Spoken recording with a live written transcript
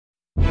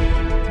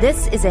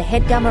This is a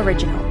HeadGum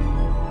original.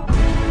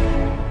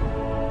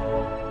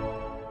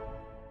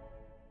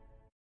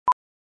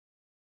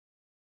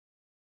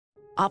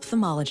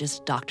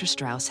 Ophthalmologist Dr.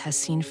 Strauss has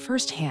seen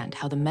firsthand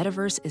how the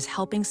metaverse is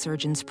helping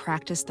surgeons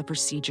practice the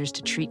procedures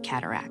to treat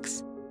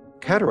cataracts.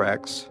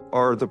 Cataracts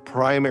are the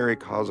primary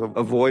cause of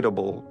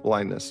avoidable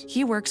blindness.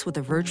 He works with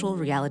a virtual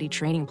reality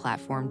training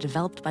platform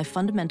developed by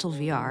Fundamental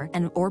VR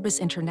and Orbis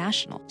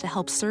International to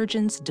help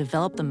surgeons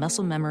develop the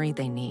muscle memory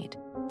they need.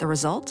 The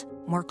result?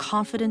 More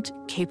confident,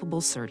 capable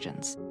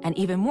surgeons. And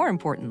even more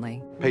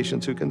importantly,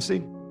 Patients who can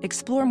see.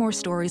 explore more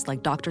stories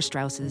like Dr.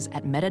 Strauss's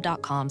at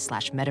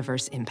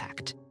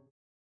meta.com/metaverseimpact.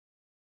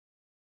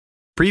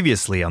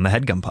 Previously on the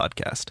HeadGum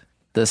podcast.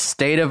 The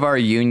state of our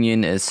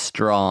union is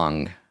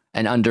strong,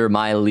 and under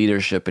my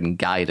leadership and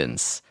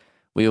guidance,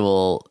 we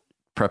will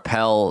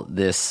propel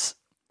this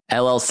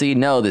LLC,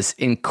 this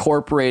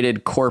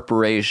incorporated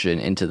corporation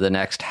into the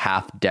next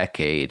half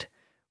decade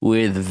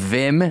with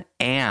vim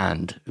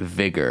and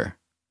vigor.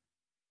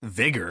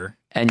 Vigor?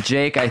 And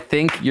Jake, I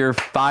think you're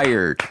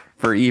fired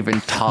for even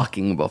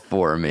talking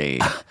before me.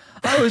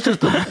 I was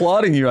just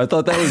applauding you. I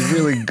thought that was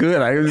really good.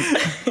 I was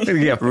going to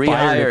get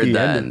fired Rehired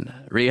then.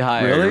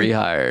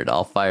 Rehired.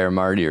 I'll fire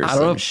Marty or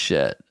some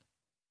shit.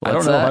 I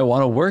don't know if I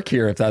want to work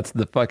here if that's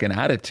the fucking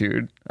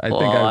attitude. I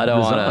think I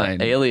don't want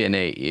to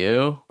alienate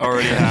you.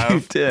 Already have. You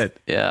did.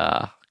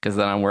 Yeah, because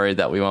then I'm worried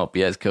that we won't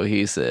be as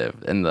cohesive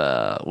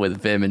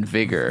with vim and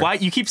vigor. Why?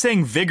 You keep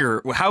saying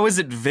vigor. How is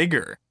it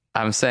vigor?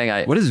 I'm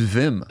saying What is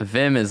vim?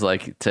 Vim is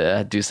like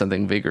to do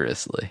something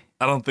vigorously.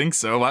 I don't think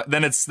so.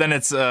 Then it's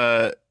it's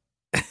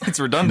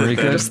redundant.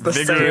 Then. Just the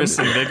Vigorous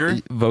same. and vigor.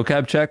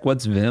 Vocab check.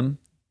 What's vim?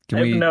 I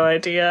have no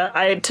idea.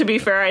 To be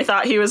fair, I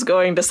thought he was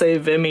going to say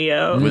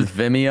Vimeo. With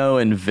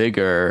Vimeo and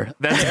vigor.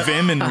 That's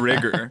vim and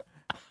rigor.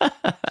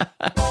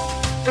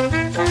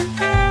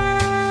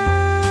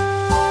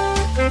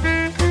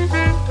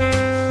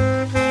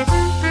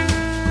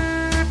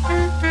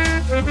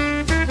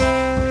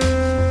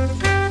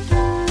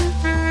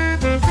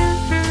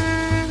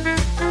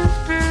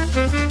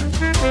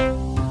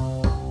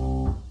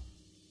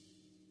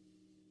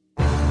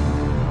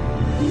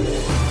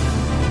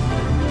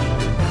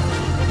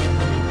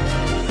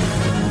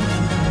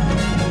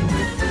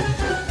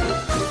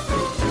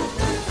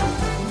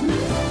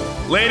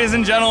 Ladies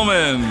and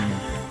gentlemen,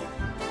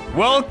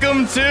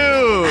 welcome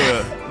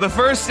to the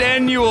first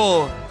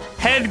annual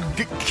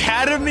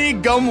Academy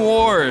Gum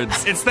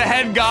Awards. It's the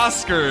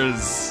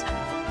HeadgOscars.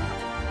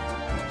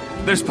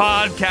 There's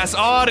podcast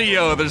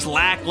audio, there's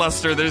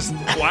lackluster, there's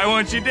Why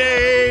Won't You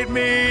Date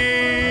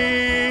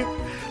Me?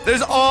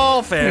 There's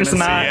all fantasy,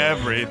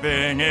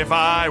 everything. If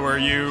I were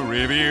you,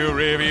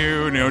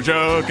 review, no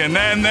joke. And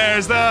then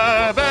there's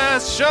the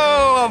best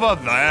show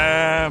of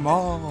them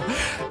all,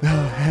 the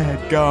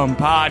HeadGum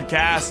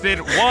Podcast. It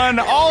won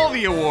all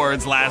the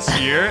awards last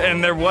year,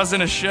 and there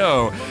wasn't a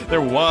show. There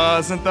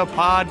wasn't the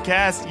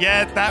podcast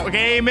yet. That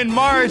came in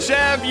March.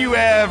 Have you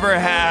ever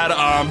had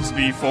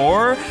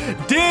before?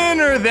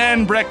 Dinner,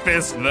 then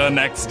breakfast the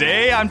next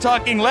day. I'm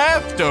talking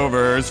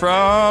leftovers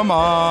from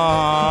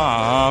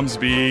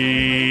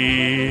Omsby.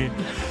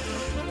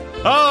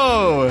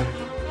 Oh,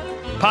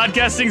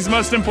 podcasting's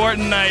most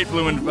important night,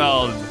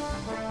 Blumenfeld.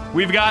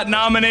 We've got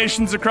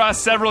nominations across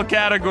several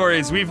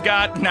categories. We've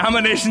got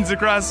nominations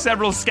across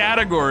several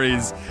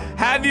categories.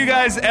 Have you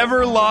guys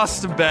ever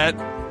lost a bet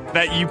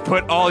that you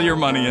put all your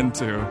money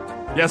into?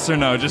 Yes or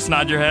no? Just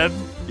nod your head.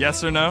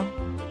 Yes or no?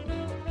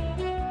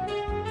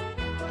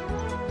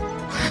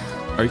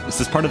 Is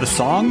this part of the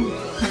song?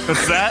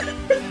 What's that?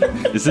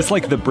 Is this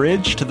like the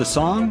bridge to the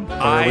song? Or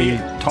are we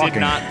talking? Did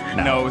not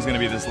know it was going to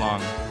be this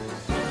long.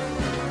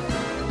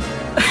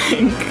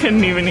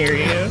 Couldn't even hear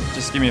you.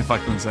 Just give me a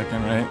fucking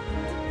second, right?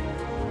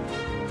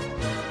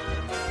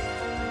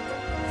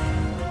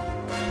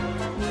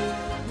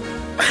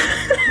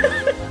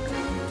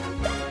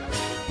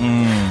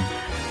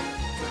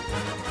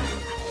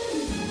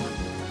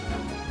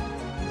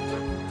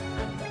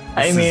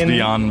 This is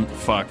beyond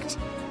fucked.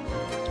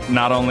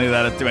 Not only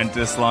that it went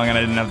this long and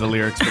I didn't have the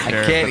lyrics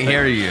prepared. I can't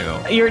hear you.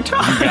 You're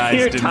talking. You guys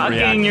You're didn't talking.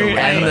 react the way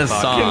End I the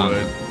thought song. you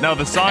would. No,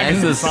 the song End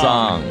is the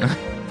song.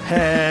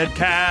 Head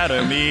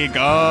Academy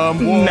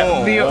Gum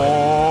No, the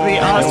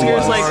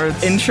Oscars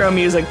like intro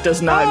music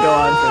does not go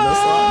on for this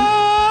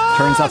long.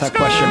 Turns out that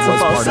question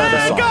was part of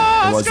the song.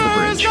 It was the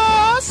bridge.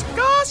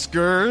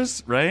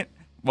 Oscars, right?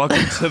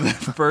 Welcome to the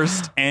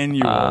first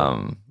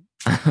annual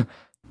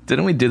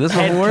Didn't we do this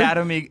Head before?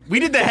 Academy. We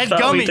did the Head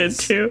Thought Gummies. we did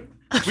too.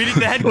 We did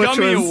the Head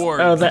Gummy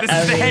Awards. oh, the This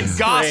is the Head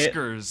Emmys,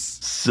 Oscars.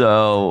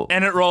 So,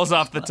 And it rolls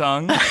off the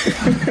tongue.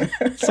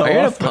 So are you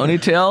in a often.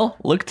 ponytail?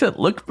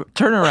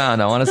 Turn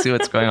around. I want to see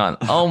what's going on.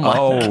 Oh my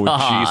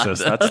God.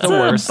 Jesus, that's the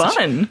worst.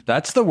 Bun.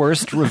 That's the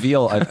worst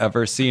reveal I've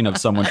ever seen of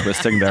someone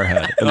twisting their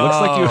head. It looks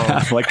like you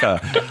have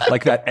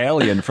like that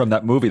alien from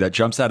that movie that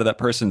jumps out of that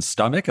person's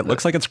stomach. It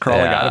looks like it's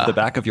crawling out of the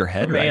back of your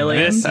head. Right now.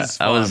 Alien. This is That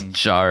fun. was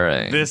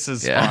jarring. This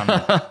is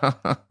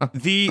fun.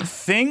 The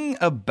thing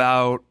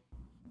about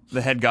the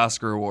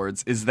HeadgOscar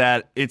Awards is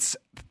that it's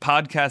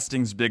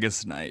podcasting's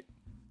biggest night.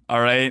 All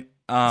right?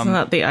 Isn't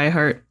that the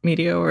iHeart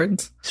Media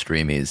Awards?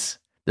 Streamies.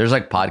 There's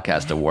like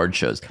podcast award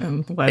shows.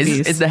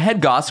 Webbies. Is the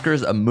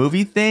HeadgOscars a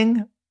movie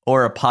thing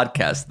or a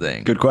podcast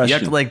thing? Good question. You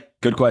have to like,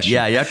 Good question.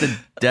 yeah, you have to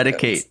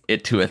dedicate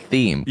it to a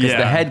theme because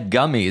the Head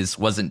Gummies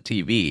wasn't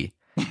TV.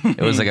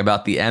 It was like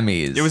about the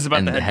Emmys. It was about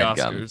and the Head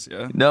HeadgOscars,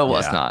 yeah. No, it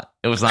was not.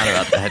 It was not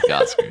about the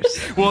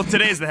HeadgOscars. Well,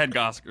 today's the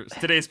HeadgOscars.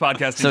 Today's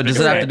podcast. So does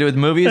it have to do with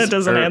movies? That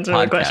doesn't or answer the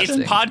podcasting?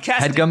 question. It's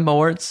podcasting. Headgum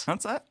Awards?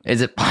 What's that?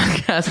 Is it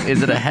podcast?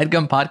 Is it a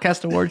Headgum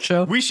podcast award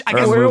show? I Or guess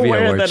a We're movie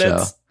aware award that show?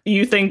 it's.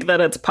 You think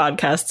that it's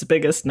podcast's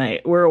biggest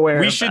night. We're aware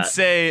we of should that.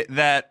 say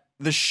that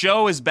the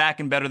show is back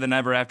and better than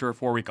ever after a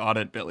 4-week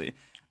audit, Billy.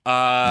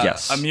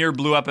 Yes. Amir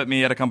blew up at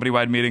me at a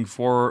company-wide meeting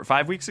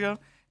 5 weeks ago.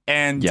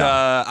 And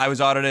Yeah. I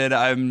was audited.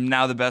 I'm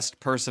now the best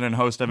person and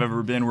host I've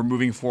ever been. We're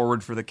moving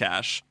forward for the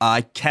cash.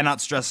 I cannot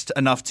stress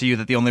enough to you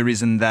that the only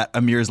reason that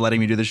Amir is letting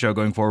me do the show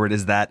going forward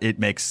is that it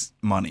makes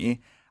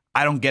money.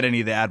 I don't get any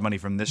of the ad money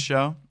from this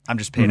show. I'm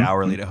just paid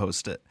hourly to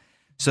host it.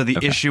 So the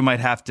issue might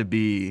have to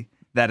be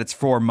that it's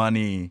for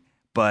money,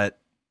 but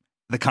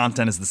the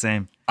content is the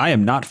same. I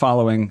am not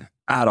following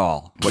at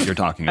all what you're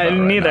talking about.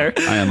 neither.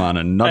 Now. I am on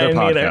another I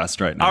neither.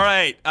 podcast right now. All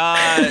right.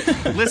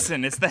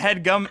 Listen, it's the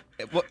Head Gum.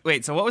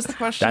 Wait, so what was the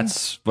question?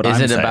 That's what Is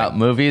I'm it saying. about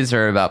movies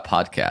or about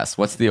podcasts?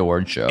 What's the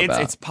award show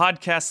about? It's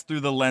podcasts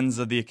through the lens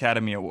of the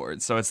Academy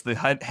Awards. So it's the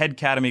Head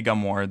Academy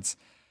Gum Awards.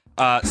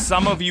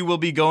 Some of you will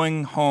be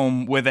going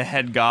home with a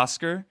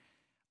HeadgOscar.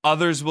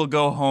 Others will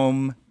go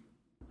home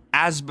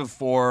as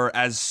before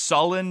as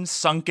sullen,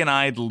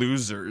 sunken-eyed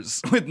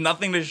losers with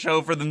nothing to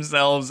show for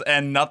themselves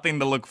and nothing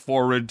to look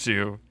forward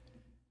to.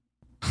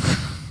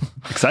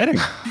 Exciting.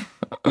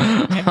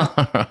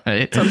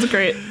 Right? Sounds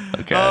great.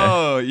 Okay.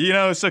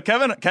 Oh, so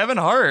Kevin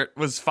Hart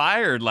was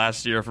fired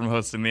last year from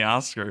hosting the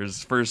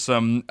Oscars for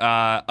some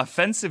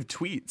offensive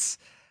tweets,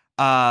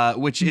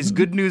 which is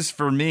good news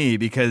for me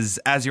because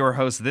as your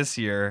host this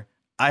year,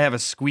 I have a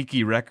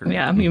squeaky record.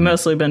 Yeah, you've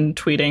mostly been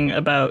tweeting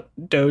about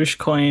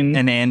Dogecoin.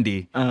 And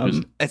Andy.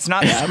 It's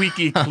not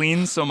squeaky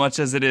clean so much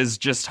as it is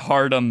just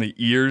hard on the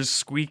ears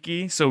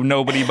squeaky, so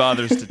nobody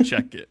bothers to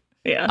check it.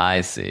 Yeah. I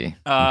see.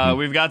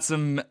 We've got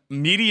some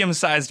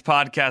medium-sized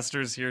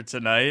podcasters here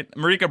tonight.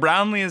 Marika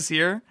Brownlee is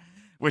here,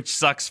 which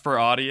sucks for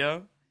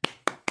audio.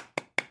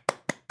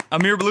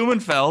 Amir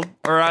Blumenfeld,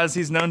 or as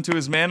he's known to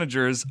his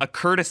managers, a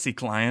courtesy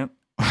client.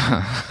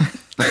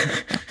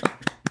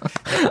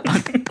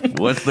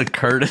 What's the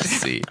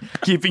courtesy?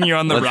 Keeping you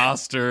on the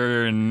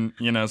roster and,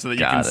 so that you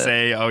Got can it.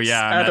 say, oh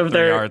yeah, I'm Out at of 3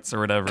 their Arts or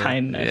whatever.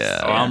 Kindness.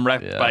 Yeah. Oh, I'm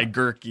repped Yeah. by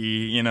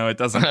Gurky. It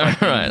doesn't Right.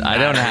 fucking I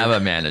don't matter. have a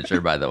manager,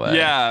 by the way.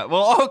 Yeah.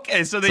 Well,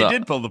 okay. So they So,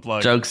 did pull the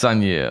plug. Joke's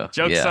on you.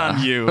 Joke's Yeah.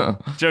 on you.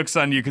 Joke's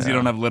on you because you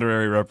don't have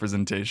literary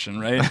representation,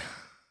 right?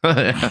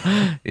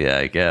 Yeah,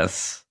 I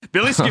guess.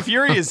 Billy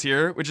Scafuri is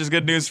here, which is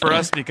good news for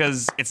us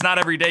because it's not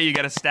every day you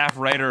get a staff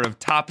writer of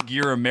Top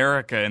Gear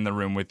America in the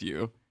room with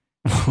you.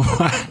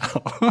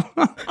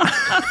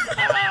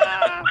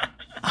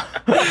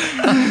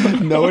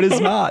 No, it is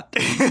not.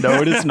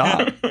 No, it is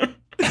not.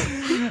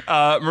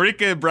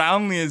 Marika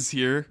Brownlee is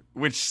here,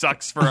 which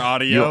sucks for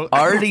audio. You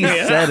already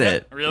said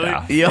it. Really?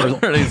 Yeah. You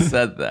already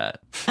said that.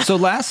 So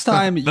last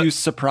time you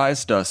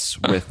surprised us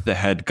with the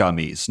head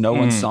gummies. No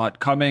one saw it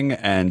coming,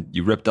 and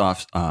you ripped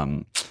off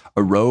a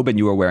robe and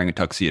you were wearing a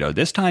tuxedo.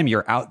 This time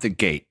you're out the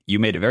gate. You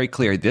made it very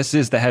clear this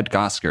is the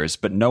HeadgOscars,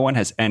 but no one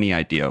has any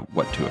idea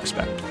what to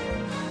expect.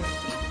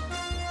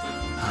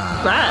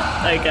 That,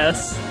 I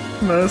guess,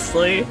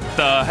 mostly.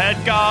 The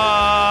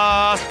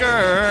HeadgOscars,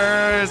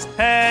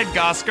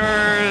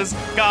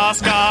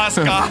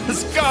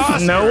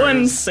 HeadgOscars. No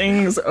one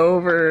sings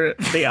over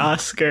the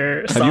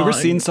Oscar song. Have you ever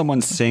seen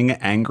someone sing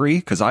angry?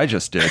 Because I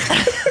just did.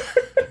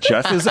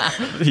 Jeff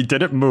he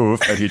didn't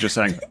move, and he just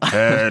sang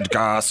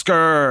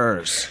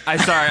HeadgOscars. I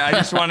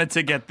just wanted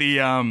to get the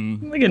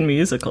Like in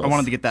musicals. I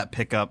wanted to get that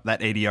pickup, that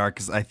ADR,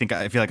 because I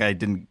feel like I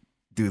didn't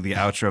do the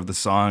outro of the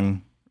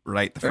song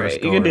right the first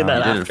Right, go you can do that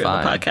around. did it after the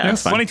fine.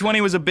 podcast.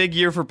 2020 was a big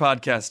year for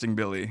podcasting,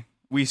 Billy.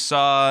 We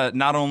saw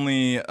not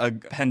only a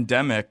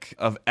pandemic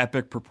of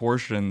epic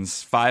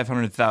proportions,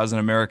 500,000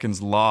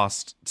 Americans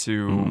lost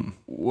to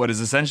what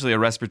is essentially a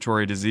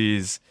respiratory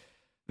disease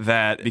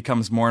that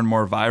becomes more and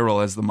more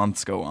viral as the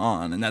months go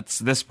on. And that's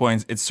this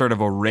point, it's sort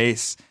of a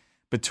race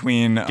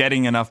between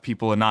getting enough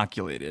people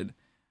inoculated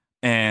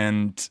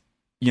and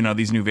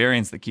these new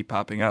variants that keep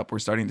popping up. We're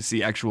starting to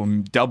see actual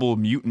double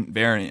mutant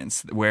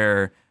variants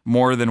where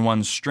more than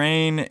one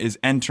strain is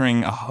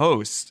entering a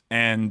host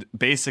and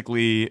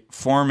basically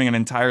forming an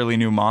entirely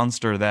new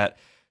monster that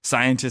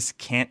scientists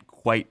can't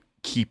quite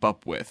keep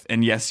up with.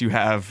 And yes, you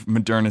have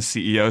Moderna's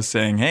CEO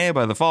saying, hey,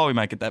 by the fall, we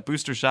might get that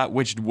booster shot,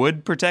 which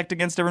would protect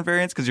against different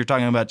variants because you're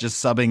talking about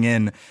just subbing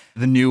in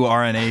the new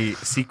RNA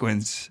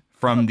sequence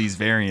from these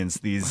variants.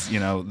 These,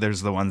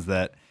 there's the ones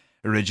that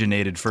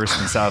originated first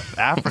in South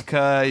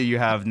Africa. You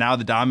have now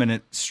the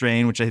dominant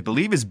strain, which I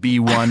believe is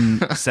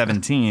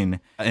B117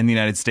 in the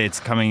United States,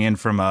 coming in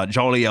from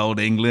jolly old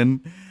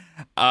England.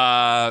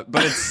 But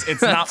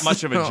it's not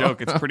much of a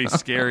joke. It's pretty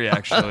scary,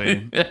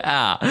 actually.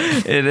 Yeah,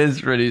 it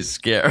is pretty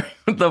scary.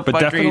 What the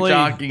fuck are you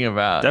talking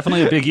about?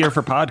 Definitely a big year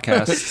for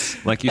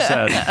podcasts, like you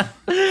said.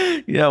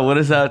 Yeah, what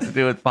does that have to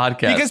do with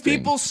podcasting? Because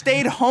people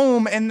stayed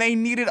home and they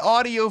needed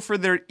audio for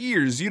their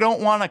ears. You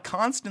don't want to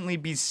constantly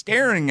be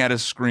staring at a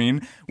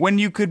screen when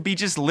you could be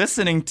just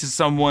listening to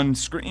someone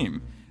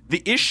scream.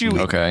 The issue...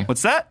 Okay.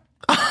 What's that?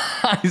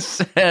 I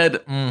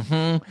said,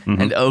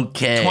 and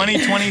okay.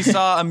 2020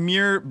 saw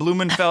Amir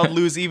Blumenfeld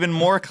lose even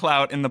more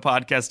clout in the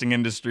podcasting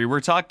industry.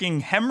 We're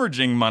talking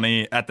hemorrhaging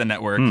money at the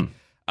network.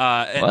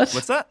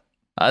 What's that?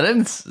 I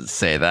didn't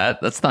say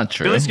that. That's not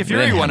true. Billy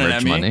Scafuri won an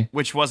Emmy, money.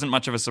 which wasn't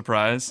much of a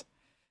surprise.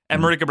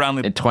 And Marika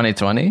Brownlee... In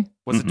 2020?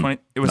 Was it 20?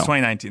 It was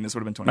 2019. This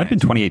would have been 2019. Might have been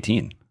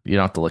 2018. You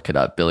don't have to look it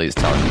up. Billy's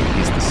telling you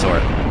he's the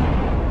sort.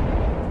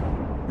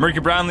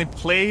 Marika Brownlee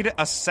played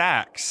a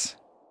sax.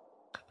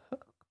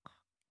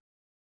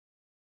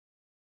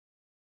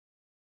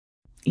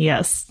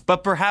 Yes.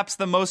 But perhaps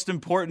the most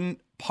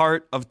important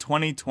part of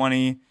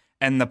 2020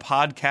 and the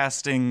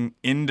podcasting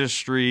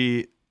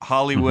industry,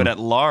 Hollywood at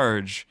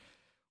large,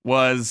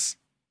 was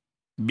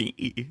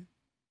me.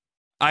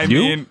 I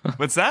mean,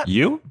 what's that?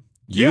 You?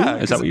 Yeah.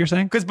 Is that what you're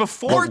saying? Because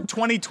before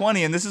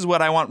 2020, and this is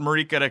what I want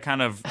Marika to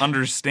kind of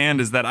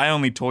understand, is that I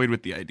only toyed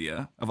with the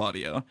idea of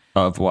audio.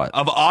 Of what?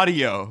 Of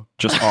audio.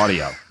 Just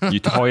audio. You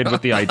toyed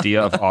with the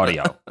idea of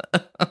audio.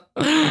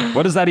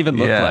 What does that even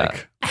look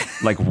like?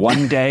 Like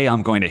one day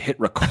I'm going to hit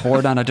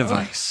record on a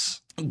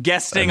device.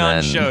 Guesting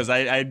on shows.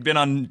 I'd been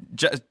on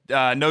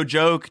No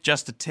Joke,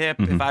 Just a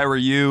Tip, If I Were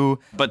You.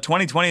 But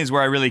 2020 is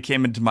where I really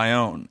came into my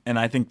own. And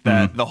I think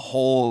that the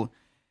whole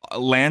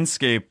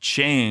landscape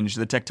changed.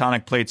 The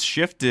tectonic plates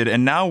shifted.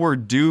 And now we're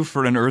due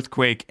for an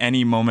earthquake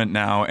any moment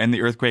now. And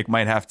the earthquake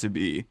might have to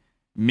be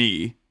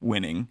me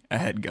winning a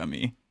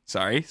HeadGummy.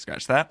 Sorry,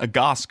 scratch that. A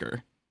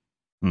Goscar.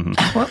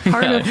 What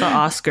part of the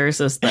Oscars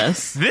is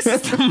this? This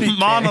is the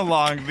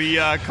monologue,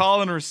 the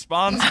call and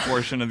response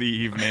portion of the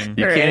evening.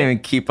 You can't even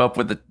keep up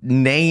with the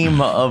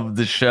name of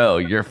the show.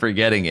 You're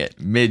forgetting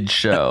it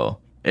mid-show.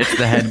 It's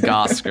the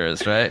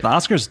HeadgOscars, right? The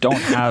Oscars don't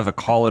have a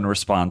call and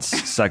response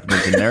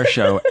segment in their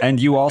show, and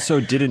you also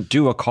didn't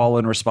do a call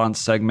and response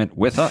segment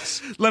with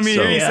us. Let me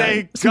hear you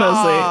say it's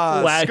mostly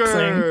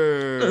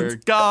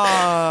Goscar,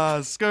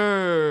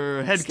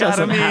 Goscar,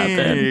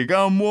 HeadGummy,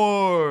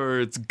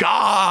 Gumwards,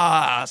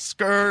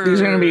 Goscar.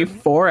 These are going to be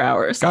 4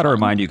 hours. Gotta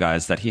remind you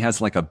guys that he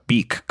has like a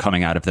beak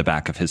coming out of the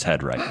back of his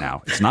head right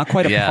now. It's not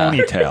quite a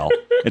ponytail.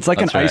 It's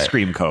like an ice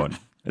cream cone.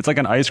 It's like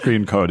an ice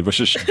cream cone, which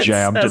is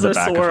jammed to the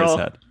back of his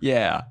head.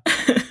 Yeah.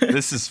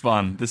 This is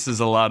fun. This is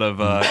a lot of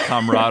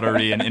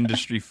camaraderie and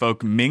industry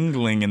folk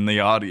mingling in the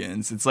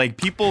audience. It's like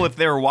people, if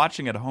they're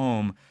watching at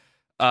home,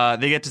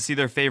 they get to see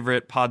their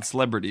favorite pod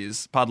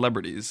celebrities,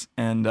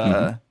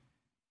 and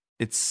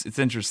it's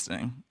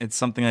interesting. It's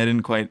something I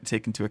didn't quite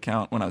take into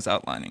account when I was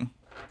outlining.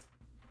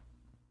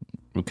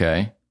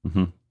 Okay.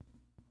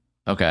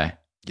 Okay.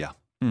 Yeah.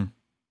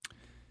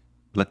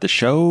 Let the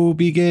show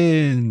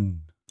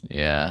begin.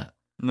 Yeah.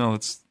 No,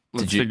 let's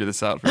figure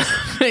this out for a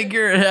second.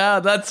 Figure it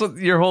out. That's what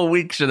your whole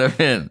week should have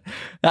been.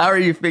 How are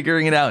you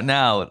figuring it out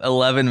now?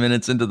 11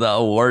 minutes into the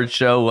award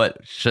show, what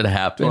should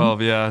happen?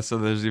 12, yeah. So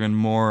there's even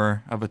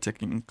more of a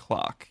ticking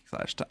clock /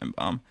 time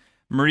bomb.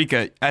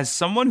 Marika, as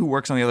someone who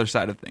works on the other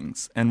side of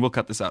things, and we'll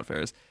cut this out,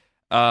 Ferris,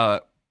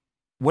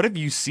 what have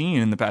you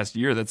seen in the past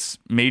year that's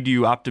made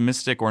you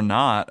optimistic or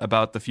not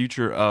about the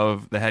future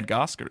of the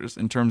HeadgOscars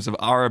in terms of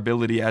our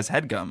ability as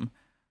HeadGum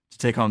to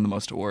take home the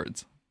most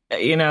awards?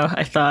 You know,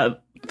 I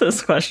thought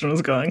this question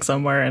was going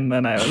somewhere, and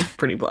then I was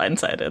pretty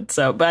blindsided.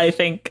 But I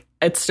think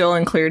it's still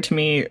unclear to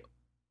me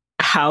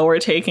how we're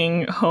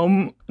taking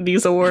home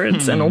these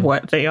awards and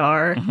what they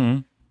are.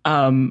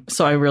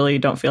 So I really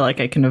don't feel like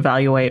I can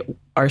evaluate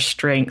our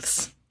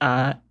strengths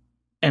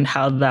and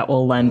how that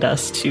will lend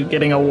us to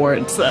getting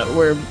awards that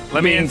we're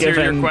being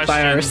given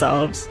by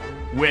ourselves.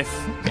 With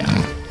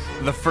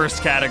the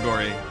first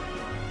category.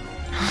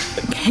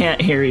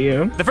 Can't hear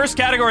you. The first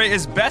category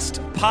is Best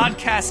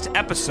Podcast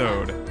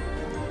Episode.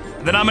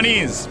 The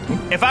nominees: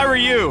 If I Were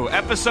You,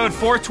 episode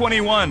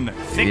 421,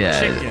 Thick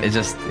Chicken. It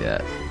just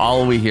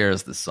all we hear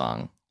is the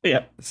song.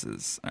 Yeah. This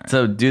is all right.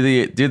 So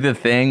do the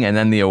thing and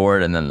then the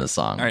award and then the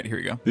song. All right, here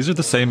we go. These are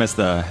the same as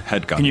the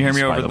HeadGummies. Can you hear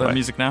me over the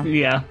music now?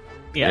 Yeah.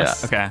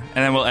 Yes. Yeah. Okay,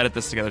 and then we'll edit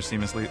this together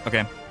seamlessly.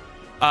 Okay.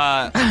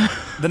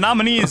 The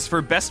nominees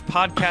for Best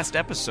Podcast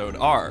Episode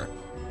are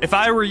If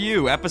I Were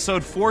You,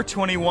 episode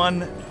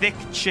 421, Thick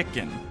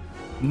Chicken.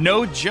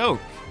 No Joke,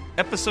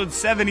 episode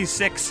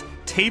 76,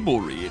 Table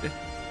Read.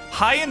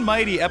 High and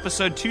Mighty,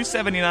 episode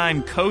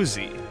 279,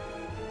 Cozy.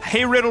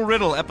 Hey Riddle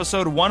Riddle,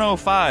 episode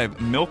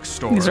 105, Milk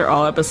Store. These are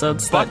all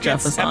episodes that Jeff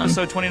Buckets, is on.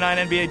 episode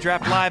 29, NBA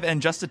Draft Live,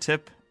 and Just a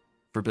Tip,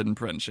 Forbidden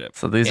Friendship.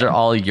 So these are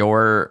all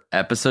your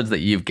episodes that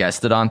you've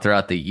guested on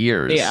throughout the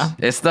years. Yeah.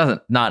 It's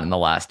not in the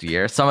last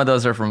year. Some of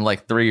those are from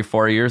like 3 or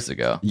 4 years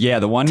ago. Yeah,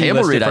 the one you Table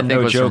listed Read, I from think,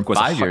 No was Joke from was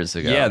 5 years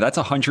ago. Yeah, that's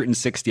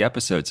 160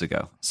 episodes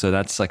ago. So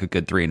that's like a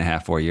good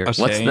 3.5, 4 years.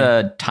 Okay. What's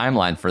the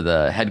timeline for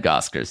the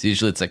HeadgOscars?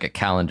 Usually it's like a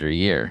calendar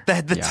year. The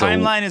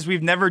timeline is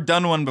we've never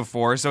done one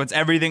before, so it's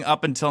everything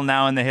up until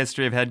now in the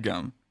history of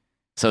HeadGum.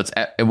 So it's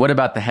what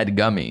about the Head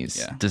Gummies?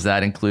 Yeah. Does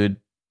that include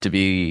to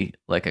be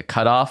like a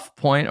cutoff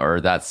point, or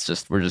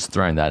we're just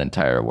throwing that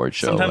entire award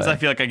show Sometimes away? I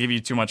feel like I give you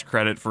too much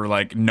credit for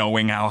like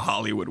knowing how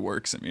Hollywood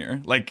works, Amir.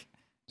 Like,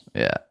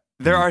 Yeah.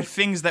 there are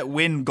things that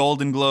win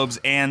Golden Globes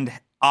and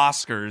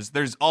Oscars.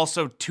 There's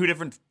also 2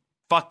 different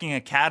fucking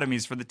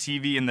academies for the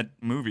TV and the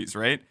movies,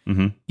 right?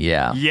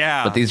 Yeah.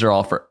 Yeah. But these are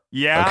all for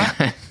Yeah.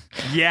 Okay.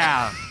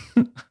 Yeah.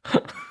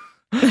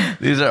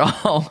 These are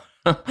all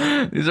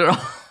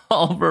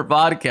for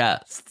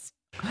podcasts.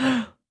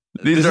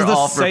 These are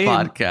all for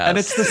podcasts. And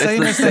it's the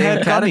same as the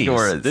Head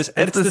Gummies.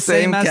 It's the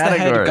same as the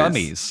Head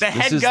Gummies. The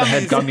Head This is the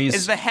Head Gummies.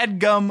 is the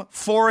HeadGum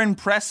Foreign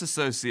Press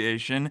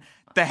Association.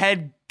 The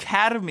Head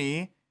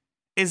Academy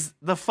is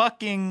the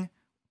fucking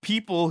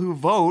people who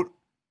vote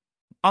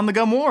on the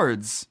Gum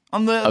Awards,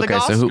 on the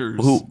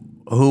Oscars. So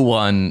who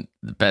won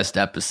the best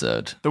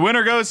episode? The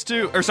winner goes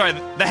to, or sorry,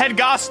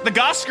 the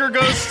Oscar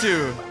goes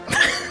to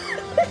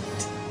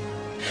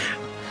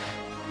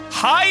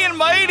High and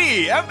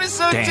Mighty,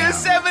 episode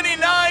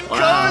 279,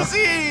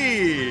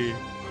 Cozy.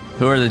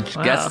 Who are the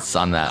guests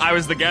on that? I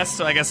was the guest,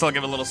 so I guess I'll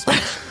give a little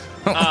speech.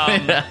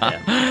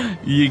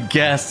 You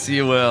guess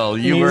you will.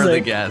 You were the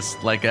Music.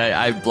 guest. Like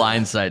I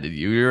blindsided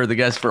you. You were the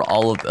guest for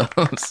all of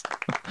those.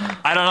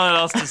 I don't know what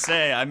else to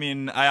say. I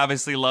mean, I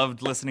obviously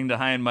loved listening to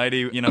High and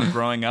Mighty,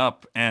 growing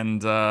up,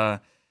 and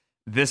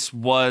this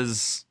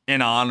was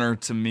an honor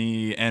to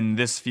me, and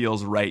this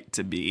feels right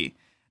to be.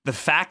 The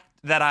fact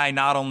that I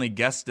not only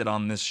guessed it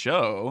on this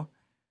show,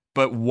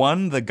 but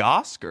won the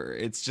Oscar,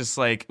 it's just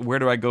like, where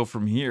do I go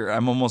from here?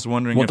 I'm almost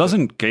wondering. Well, if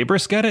doesn't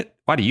Gabrus get it?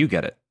 Why do you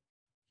get it?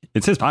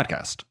 It's his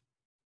podcast.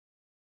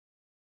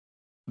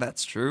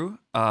 That's true.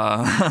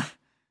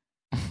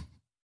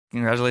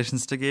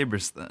 Congratulations to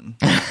Gabrus then.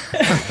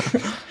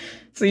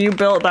 So you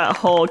built that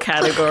whole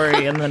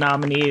category in the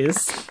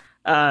nominees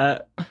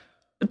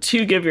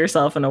to give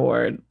yourself an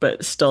award,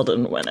 but still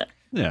didn't win it.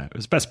 Yeah, it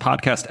was best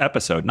podcast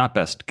episode, not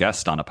best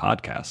guest on a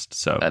podcast.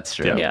 So That's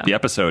true. Yeah, Yeah. the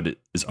episode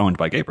is owned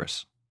by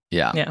Gabrus.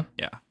 Yeah. Yeah.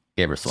 Yeah.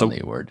 Gabrus won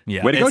the award.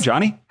 Yeah. Way to go, It's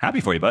Johnny.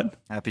 Happy for you, bud.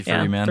 Happy for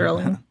Yeah, you, man.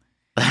 thrilling.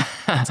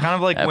 It's kind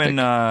of like Epic. when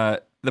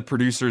the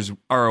producers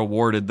are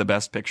awarded the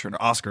best picture,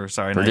 or Oscar.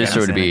 Sorry, now you Producer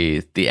gotta would say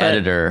it. be the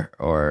editor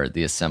or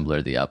the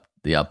assembler,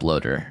 the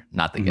uploader,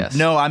 not the guest.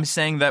 No, I'm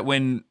saying that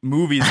when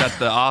movies at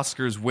the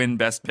Oscars win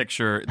Best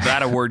Picture,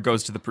 that award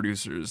goes to the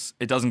producers.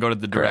 It doesn't go to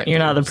the director. You're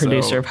not the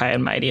producer So- of High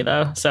and Mighty,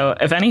 though. So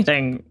if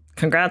anything,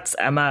 congrats,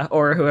 Emma,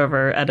 or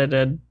whoever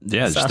edited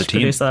Yeah, just slash the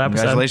team. produced that episode.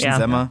 Congratulations,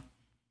 Yeah. Emma.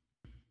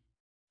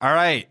 All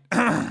right.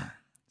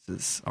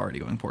 This is already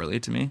going poorly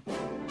to me.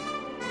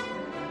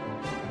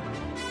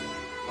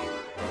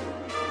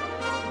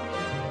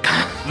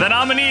 The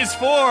nominees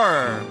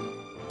for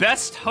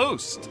Best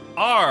Host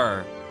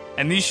are,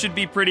 and these should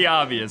be pretty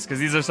obvious because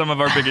these are some of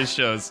our biggest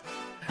shows.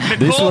 This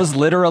Nicole- was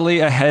literally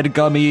a Head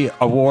Gummy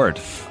award.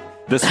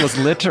 This was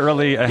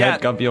literally a Yeah.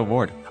 Head Gummy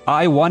award.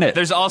 I won it.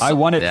 There's also I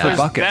won it Yeah. for there's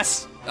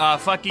buckets.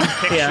 Best fucking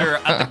picture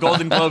at the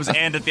Golden Globes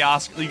and at the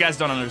Oscars. You guys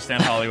don't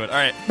understand Hollywood. All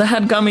right, The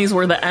Head Gummies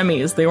were the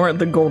Emmys. They weren't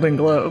the Golden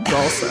Globes,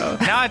 also.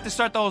 now I have to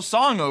start the whole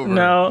song over.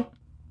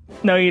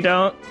 No, you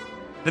don't.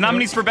 The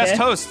nominees for Best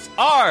Okay. Hosts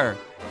are,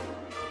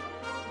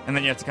 and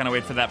then you have to kind of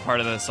wait for that part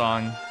of the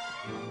song.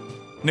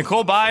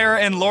 Nicole Byer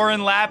and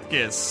Lauren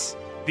Lapkus,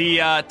 the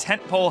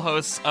tentpole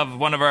hosts of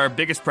one of our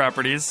biggest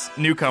properties,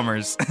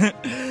 Newcomers.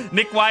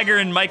 Nick Weiger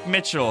and Mike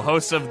Mitchell,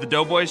 hosts of the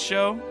Doughboys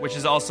Show, which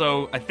is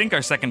also, I think,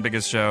 our second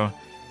biggest show.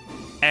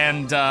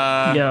 And,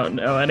 You don't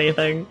know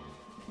anything.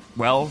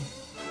 well,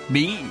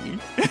 me.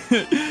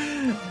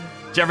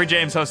 Jeffrey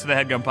James hosted the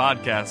HeadGum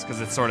podcast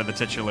because it's sort of the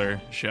titular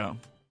show.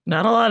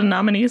 Not a lot of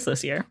nominees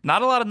this year.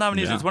 Not a lot of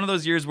nominees. Yeah. It's one of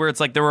those years where it's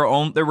like there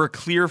were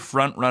clear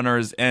front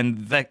runners,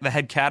 and the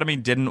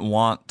Headcademy didn't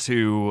want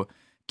to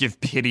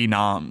give pity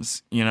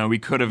noms. We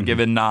could have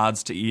given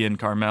nods to Ian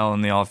Carmel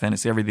and the All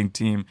Fantasy Everything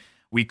team.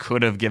 We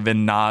could have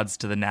given nods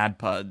to the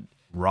NADPUD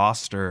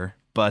roster,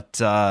 but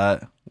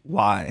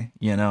why?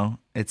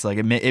 It's like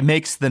it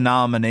makes the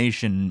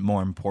nomination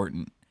more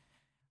important.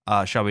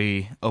 Shall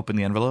we open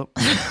the envelope?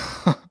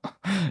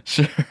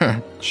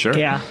 Sure.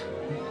 Yeah.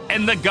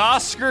 And the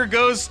Oscar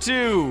goes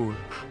to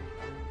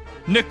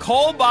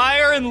Nicole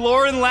Byer and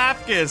Lauren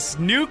Lapkus,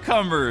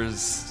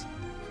 Newcomers.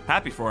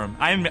 Happy for them.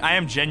 I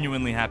am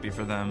genuinely happy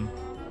for them.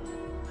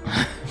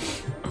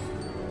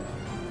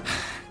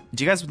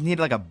 Do you guys need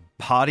like a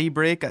potty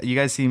break? You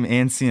guys seem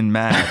antsy and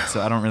mad,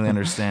 so I don't really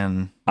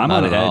understand. I'm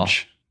Not on at all.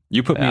 edge.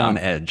 You put me Yeah. on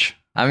edge.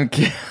 I'm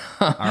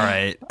All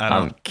right,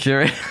 I'm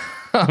curious.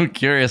 I'm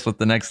curious what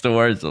the next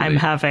awards will I'm be.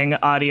 having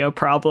audio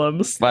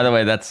problems. By the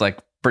way, that's like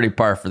pretty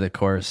par for the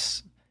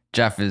course.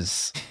 Jeff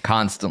is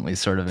constantly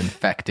sort of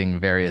infecting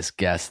various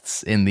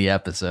guests in the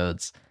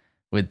episodes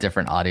with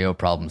different audio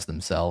problems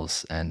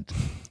themselves, and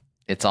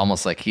it's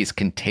almost like he's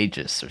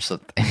contagious or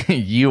something.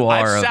 You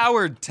are. I've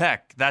soured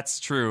tech. That's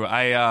true.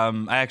 I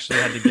actually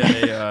had to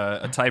get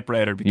a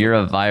typewriter. Because, you're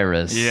a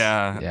virus.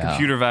 Yeah,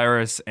 computer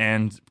virus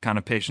and kind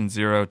of patient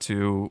zero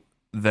to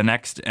the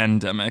next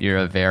endemic. You're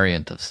a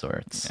variant of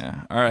sorts.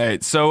 Yeah. All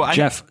right. So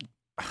Jeff,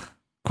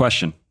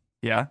 question.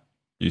 Yeah.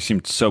 You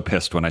seemed so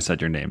pissed when I said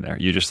your name there.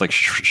 You just like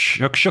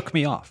shook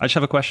me off. I just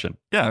have a question.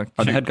 Yeah.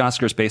 Are the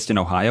HeadgOscars based in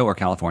Ohio or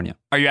California?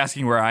 Are you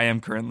asking where I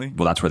am currently?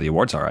 Well, that's where the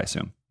awards are, I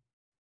assume.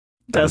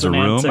 There's a Doesn't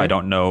room. answer. I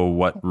don't know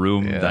what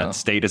room that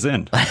state is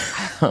in.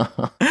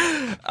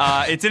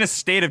 It's in a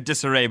state of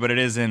disarray, but it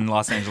is in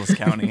Los Angeles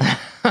County.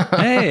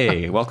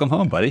 Hey, welcome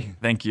home, buddy.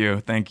 Thank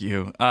you.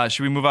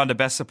 Should we move on to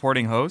Best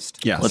Supporting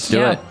Host? Yes. Let's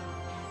do it.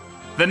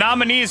 The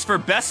nominees for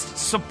Best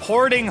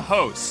Supporting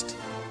Host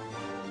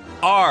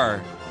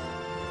are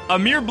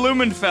Amir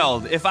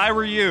Blumenfeld, If I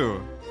Were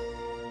You,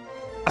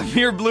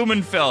 Amir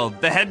Blumenfeld,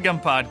 The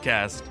HeadGum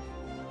Podcast,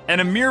 and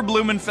Amir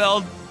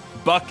Blumenfeld,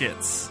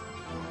 Buckets.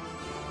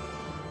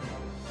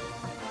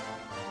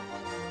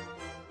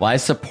 Why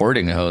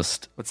supporting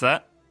host? What's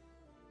that?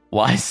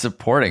 Why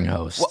supporting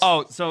host?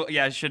 Well,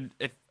 I should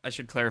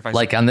clarify.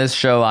 Like on this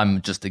show,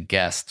 I'm just a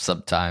guest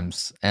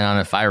sometimes, and on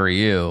If I Were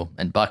You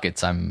and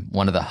Buckets, I'm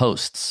one of the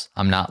hosts.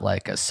 I'm not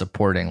like a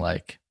supporting,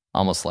 like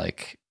almost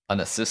like an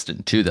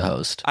assistant to the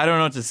host. I don't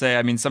know what to say.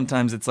 I mean,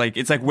 sometimes it's like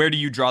where do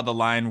you draw the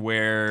line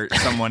where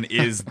someone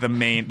is the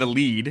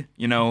lead,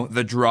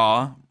 the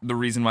draw, the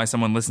reason why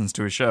someone listens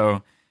to a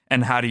show,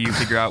 and how do you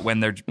figure out when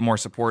they're more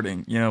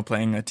supporting,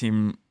 playing a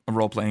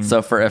role playing.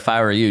 So for If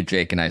I Were You,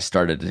 Jake and I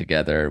started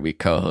together. We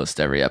co-host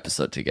every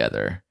episode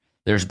together.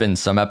 There's been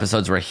some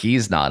episodes where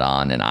he's not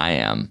on and I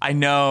am. I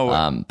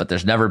know. But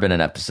there's never been an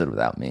episode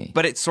without me.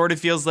 But it sort of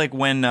feels like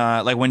when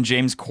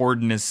James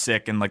Corden is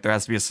sick and like there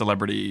has to be a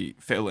celebrity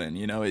fill-in,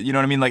 you know what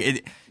I mean?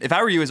 Like If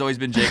I Were You has always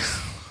been Jake's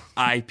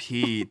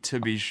IP, to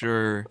be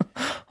sure.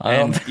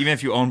 And even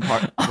if you own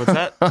part, what's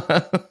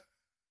that?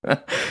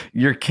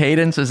 Your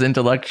cadence is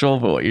intellectual,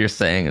 but what you're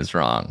saying is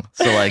wrong.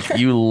 So like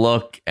you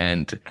look,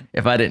 and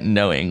if I didn't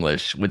know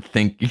English, would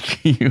think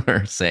you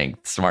are saying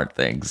smart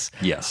things.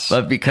 Yes.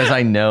 But because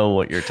I know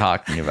what you're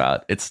talking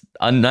about, it's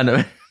none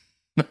of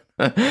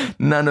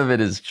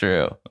it is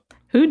true.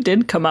 Who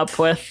did come up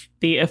with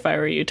the If I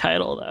Were You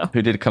title, though?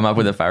 Who did come up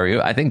with If I Were You?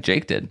 I think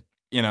Jake did.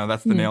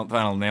 That's the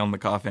final nail in the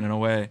coffin in a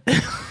way.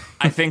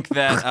 I think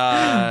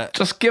that...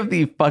 Just give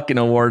the fucking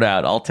award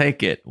out. I'll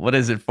take it. What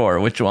is it for?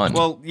 Which one?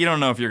 Well, you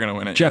don't know if you're going to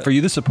win it. Jeff, yet. are you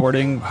the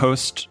supporting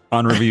host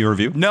on Review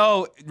Review?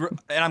 No,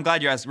 and I'm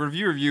glad you asked.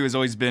 Review has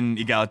always been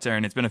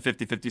egalitarian. It's been a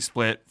 50-50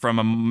 split from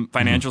a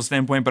financial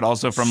standpoint, but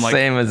also from like...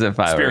 Same as If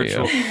I Were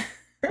spiritual. You.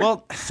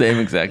 Well, same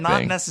exact not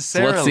thing.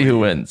 necessarily. So let's see who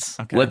wins.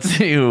 Okay. Let's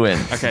see who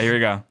wins. Okay, here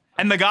we go.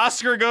 And the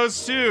Oscar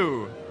goes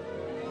to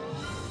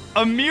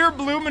Amir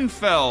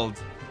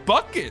Blumenfeld,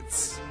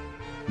 Buckets.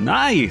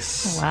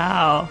 Nice.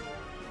 Wow.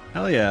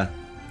 Hell yeah.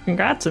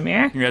 Congrats,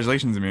 Amir.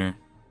 Congratulations, Amir.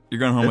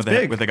 You're going home That's with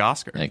big. with the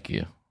Oscar. Thank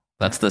you.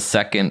 That's the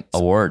second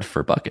award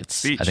for Buckets.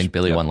 Speech. I think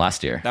Billy won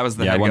last year. That was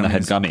the Yeah, I won the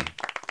Head head gummy.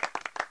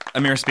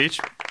 Amir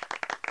speech.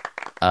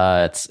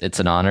 It's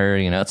an honor.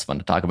 It's fun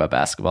to talk about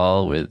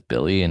basketball with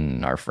Billy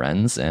and our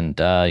friends, and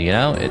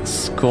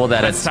it's cool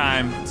that That's it's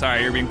time.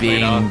 Sorry, you're being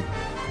played off. being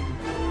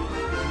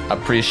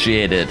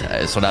appreciated.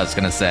 Is what I was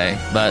gonna say,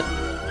 but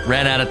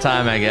ran out of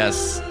time. I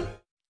guess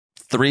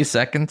 3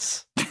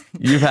 seconds.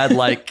 You've had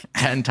like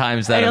 10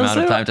 times that amount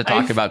of time to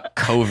talk about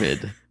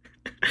COVID.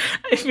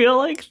 I feel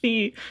like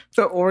the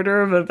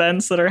order of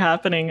events that are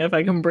happening, if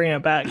I can bring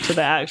it back to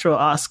the actual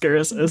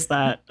Oscars, is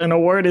that an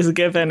award is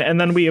given and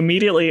then we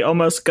immediately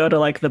almost go to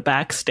like the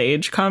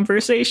backstage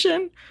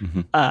conversation,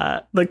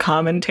 the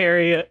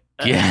commentary,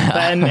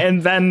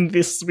 and then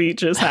the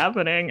speech is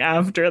happening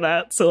after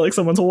that. So like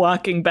someone's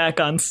walking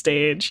back on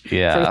stage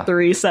for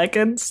 3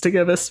 seconds to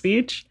give a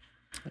speech.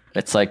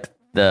 It's like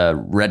the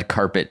red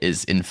carpet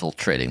is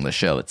infiltrating the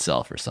show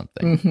itself or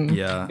something.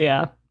 Mm-hmm.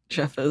 Yeah.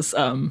 Jeff is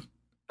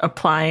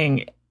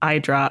applying eye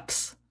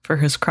drops for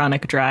his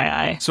chronic dry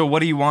eye. So what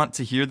do you want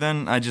to hear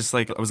then? I was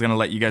going to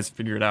let you guys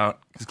figure it out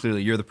because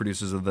clearly you're the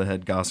producers of the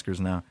HeadgOscars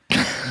now.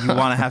 You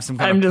want to have some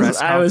kind of press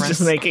conference? I was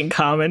just making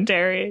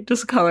commentary,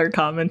 just color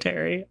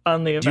commentary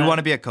on the event. Do you want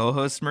to be a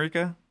co-host,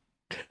 Marika?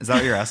 Is that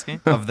what you're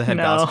asking? Of the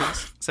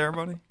HeadgOscars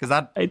ceremony?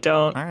 I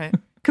don't. All right.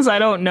 Because I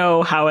don't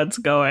know how it's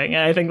going.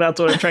 And I think that's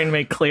what I'm trying to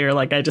make clear.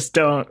 Like, I just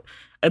don't.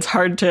 It's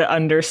hard to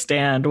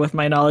understand with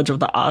my knowledge of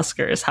the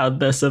Oscars how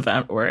this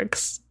event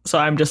works. So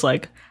I'm just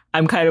like,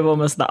 I'm kind of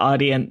almost the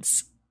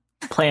audience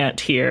plant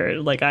here.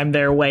 Like, I'm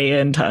their way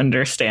into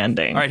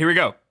understanding. All right, here we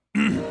go.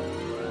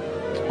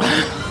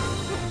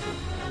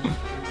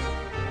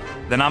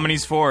 The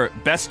nominees for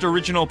Best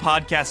Original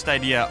Podcast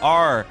Idea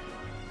are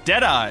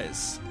Dead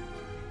Eyes,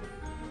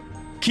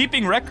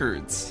 Keeping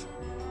Records,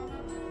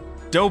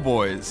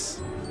 Doughboys,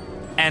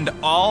 and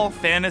All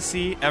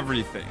Fantasy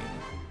Everything.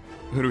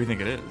 Who do we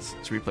think it is?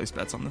 Should we place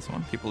bets on this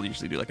one? People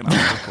usually do like an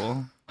Oscar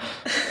poll.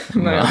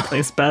 I'm not gonna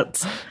place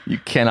bets. You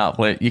cannot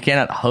play. You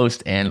cannot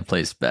host and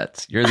place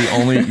bets. You're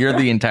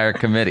the entire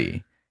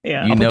committee.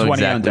 Yeah. You I'll know put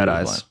 20 on exactly Dead what you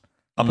Eyes. want.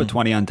 I'll put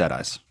 20 on Dead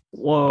Eyes.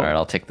 Whoa. All right,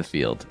 I'll take the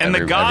field. And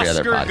every the other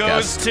Oscar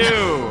goes podcast.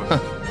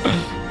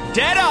 to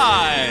Dead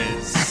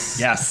Eyes.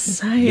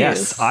 Yes. Nice.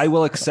 Yes, I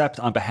will accept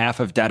on behalf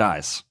of Dead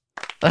Eyes,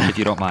 if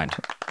you don't mind.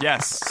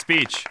 Yes,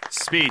 speech.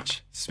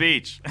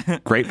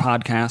 Great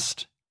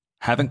podcast.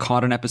 Haven't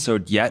caught an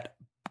episode yet.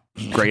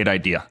 Great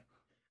idea.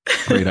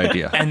 Great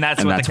idea. And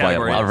that's what the why it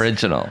category won. is.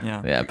 Original.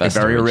 Yeah. Best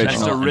Very original. original.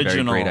 Best and very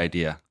original. great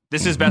idea.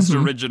 This is best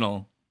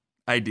original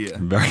idea.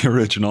 Very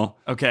original.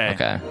 Okay.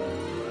 Okay.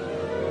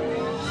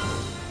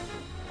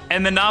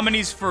 And the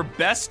nominees for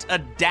Best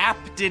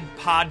Adapted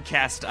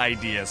Podcast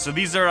Idea. So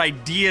these are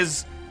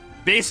ideas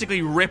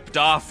basically ripped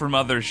off from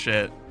other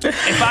shit.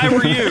 If I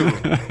Were You,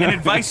 an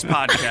advice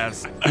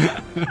podcast.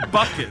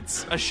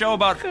 Buckets, a show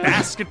about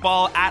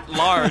basketball at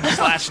large /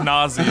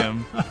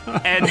 nauseum.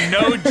 And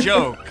No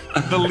Joke,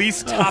 the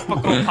least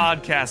topical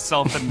podcast,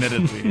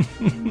 self-admittedly.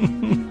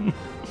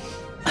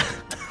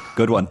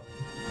 Good one.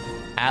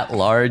 At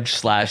large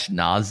 /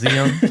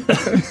 nauseum.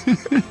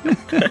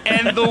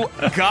 And the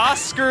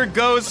Oscar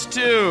goes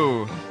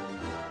to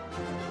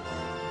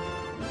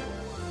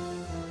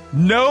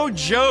No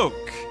Joke,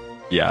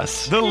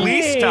 Yes. the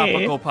least Hey.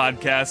 topical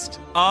podcast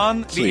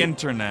on Sweet. the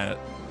internet.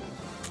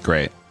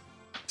 Great.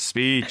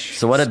 Speech.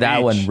 So what did that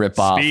speech, one rip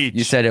off? speech,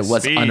 You said it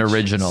was speech,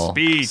 unoriginal.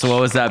 Speech. So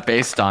what was that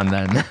based on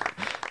then?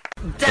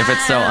 If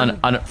it's so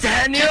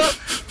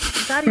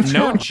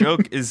No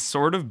Joke is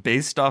sort of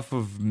based off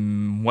of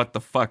What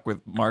the Fuck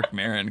with Mark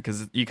Maron,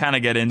 because you kind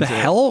of get into The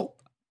hell?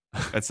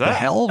 What's The that?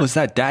 hell was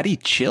that? Daddy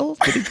Chill?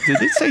 Did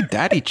it say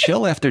Daddy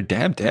Chill after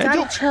Damn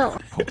Daniel? Daddy chill.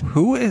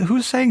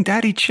 Who's saying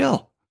Daddy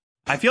Chill?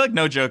 I feel like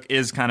No Joke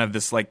is kind of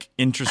this like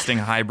interesting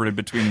hybrid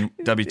between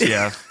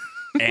WTF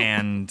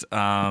and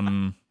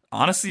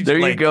honestly, There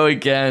like, you go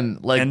again,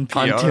 like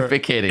NPR.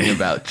 pontificating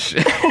about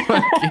shit.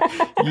 Like,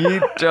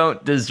 you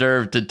don't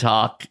deserve to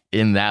talk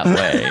in that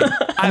way.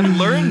 I've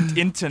learned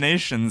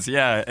intonations,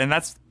 yeah, and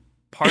that's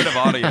part of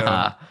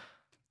audio.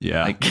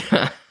 Yeah.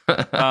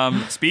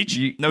 Speech,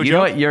 You No know Joke.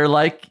 what? You're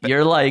like.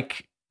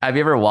 Have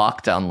you ever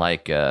walked on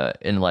like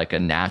in like a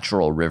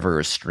natural river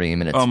or stream,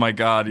 and it's Oh my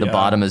god, the yeah.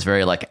 bottom is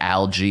very like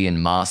algae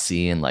and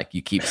mossy, and like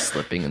you keep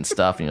slipping and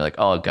stuff, and you're like,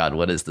 oh god,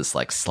 what is this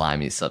like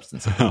slimy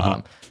substance at the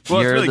bottom?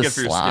 Well, You're it's really the good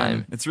for your slime.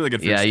 skin. It's really good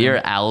for Yeah, your skin. you're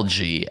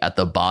algae at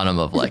the bottom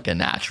of like a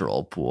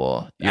natural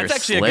pool. You're That's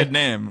actually a slick good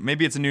name.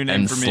 Maybe it's a new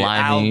name and for me.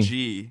 slimy.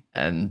 Algae.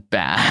 and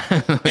bad.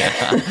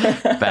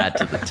 Yeah, bad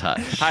to the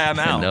touch. Hi, I'm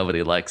Al. And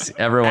nobody likes.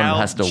 Everyone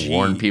has to Algae.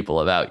 warn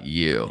people about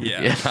you.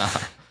 Yeah.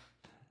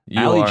 You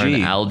Ali are G.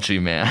 an algae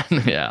man.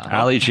 Yeah.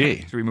 Ali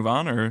G. Should we move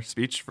on, or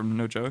speech from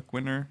No Joke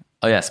winner?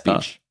 Oh yeah,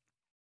 speech.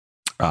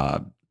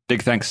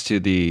 Big thanks to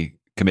the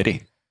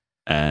committee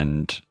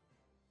and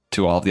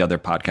to all of the other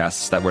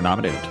podcasts that were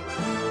nominated.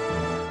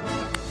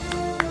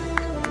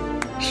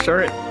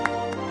 Short.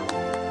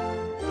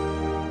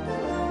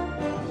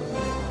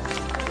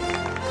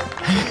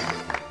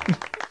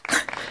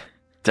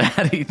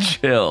 Daddy,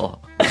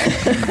 chill.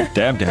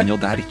 Damn, Daniel,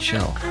 Daddy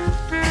Chill.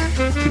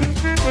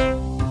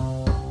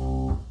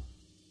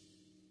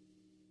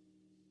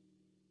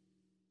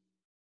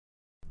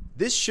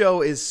 This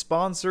show is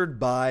sponsored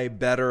by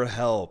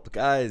BetterHelp.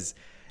 Guys,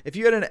 if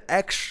you had an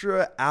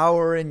extra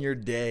hour in your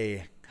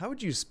day, how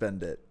would you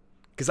spend it?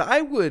 Because I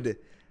would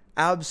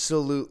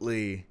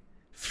absolutely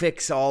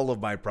fix all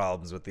of my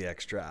problems with the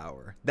extra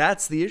hour.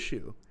 That's the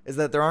issue, is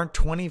that there aren't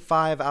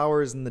 25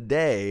 hours in the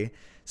day,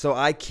 so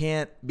I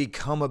can't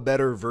become a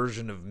better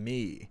version of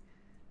me.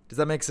 Does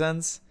that make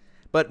sense?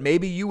 But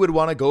maybe you would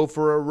want to go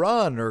for a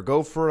run or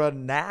go for a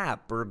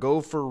nap or go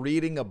for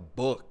reading a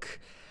book.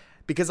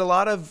 Because a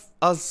lot of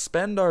us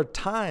spend our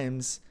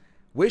times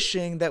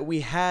wishing that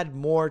we had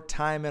more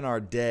time in our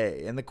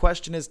day. And the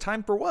question is,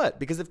 time for what?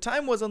 Because if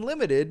time was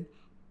unlimited,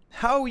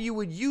 how you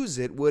would use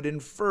it would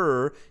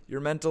infer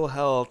your mental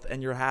health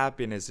and your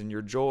happiness and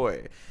your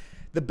joy.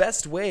 The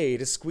best way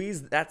to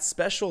squeeze that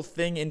special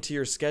thing into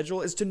your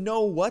schedule is to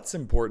know what's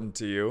important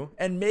to you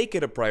and make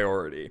it a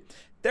priority.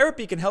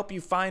 Therapy can help you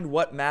find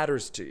what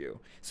matters to you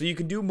so you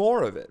can do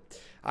more of it.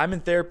 I'm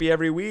in therapy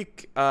every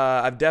week.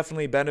 I've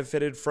definitely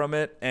benefited from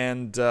it,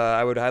 and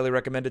I would highly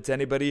recommend it to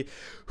anybody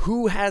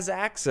who has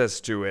access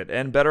to it,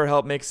 and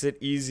BetterHelp makes it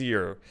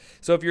easier.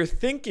 So if you're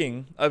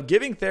thinking of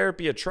giving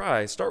therapy a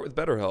try, start with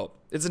BetterHelp.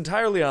 It's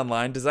entirely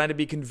online, designed to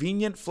be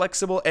convenient,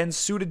 flexible, and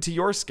suited to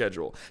your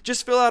schedule.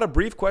 Just fill out a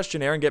brief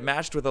questionnaire and get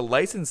matched with a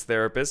licensed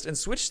therapist, and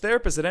switch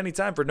therapists at any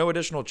time for no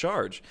additional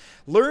charge.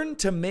 Learn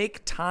to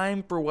make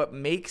time for what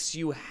makes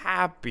you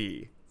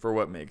happy, for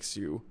what makes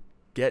you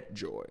get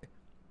joy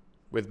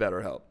with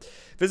BetterHelp.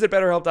 Visit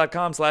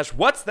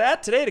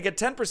BetterHelp.com/what's-that today to get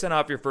 10%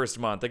 off your first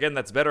month. Again,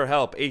 that's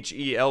BetterHelp,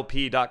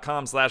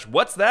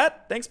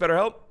 HELP.com/what's-that. Thanks,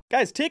 BetterHelp.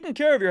 Guys, taking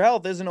care of your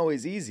health isn't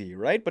always easy,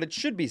 right? But it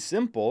should be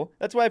simple.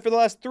 That's why for the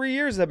last 3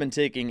 years I've been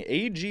taking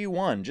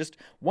AG1. Just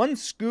one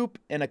scoop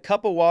in a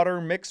cup of water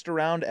mixed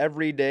around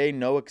every day,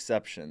 no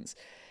exceptions.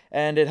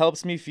 and it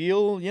helps me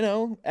feel,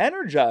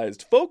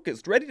 energized,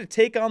 focused, ready to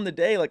take on the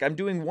day. Like I'm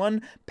doing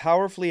one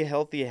powerfully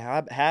healthy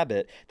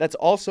habit that's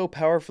also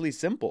powerfully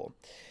simple.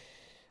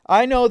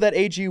 I know that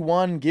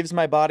AG1 gives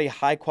my body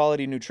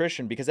high-quality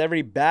nutrition because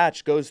every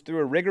batch goes through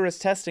a rigorous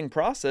testing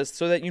process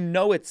so that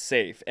it's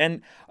safe.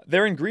 And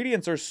their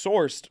ingredients are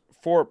sourced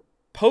for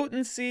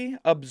potency,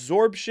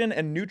 absorption,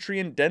 and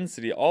nutrient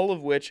density, all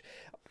of which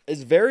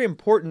is very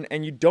important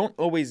and you don't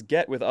always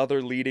get with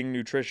other leading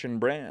nutrition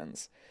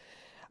brands.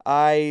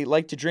 I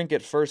like to drink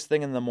it first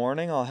thing in the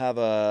morning. I'll have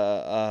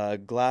a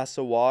glass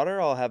of water,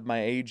 I'll have my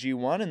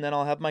AG1, and then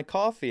I'll have my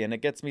coffee. And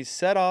it gets me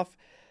set off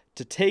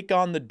to take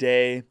on the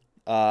day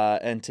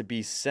and to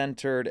be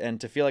centered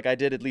and to feel like I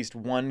did at least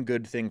one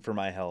good thing for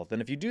my health.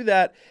 And if you do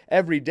that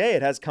every day,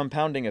 it has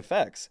compounding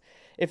effects.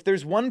 If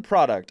there's one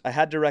product I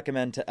had to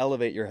recommend to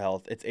elevate your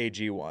health, it's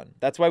AG1.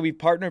 That's why we've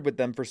partnered with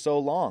them for so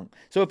long.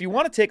 So if you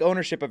want to take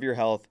ownership of your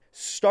health,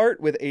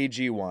 start with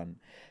AG1.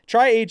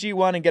 Try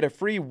AG1 and get a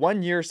free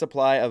 1-year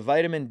supply of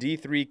vitamin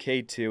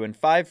D3K2 and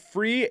 5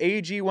 free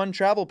AG1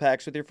 travel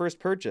packs with your first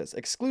purchase,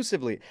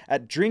 exclusively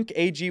at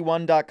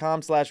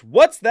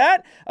drinkag1.com/what's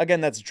that?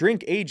 Again, that's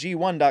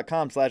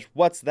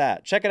drinkag1.com/what's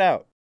that. Check it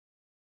out.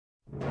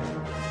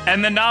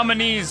 And the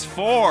nominees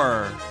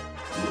for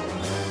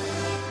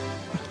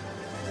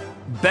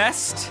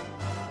Best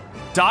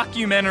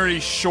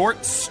Documentary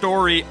Short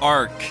Story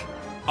Arc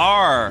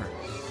are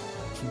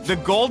the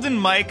Golden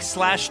Mike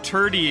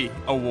 /Turdy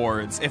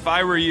Awards, If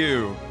I Were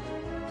You,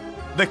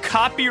 the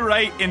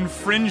Copyright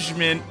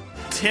Infringement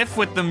Tiff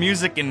with the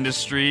Music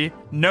Industry,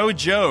 No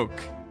Joke,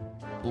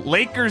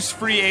 Lakers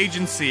Free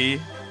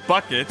Agency,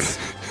 Buckets,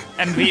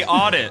 and The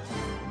Audit,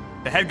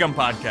 the HeadGum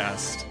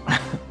Podcast.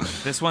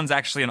 This one's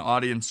actually an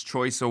Audience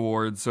Choice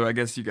Award, so I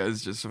guess you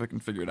guys just if I can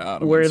figure it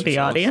out. We're the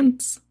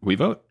audience. We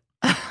vote.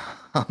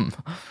 I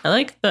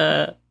like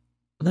the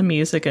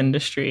music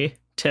industry.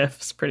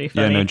 Tiff's pretty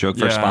funny. Yeah, No Joke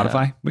for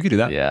Spotify. We could do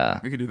that. Yeah.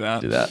 We could do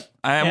that. Do that.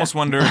 I almost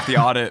wonder if The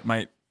Audit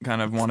might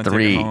kind of want to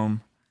take it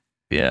home.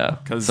 Yeah.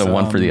 So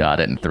 1 for The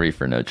Audit and 3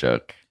 for No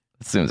Joke.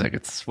 It seems like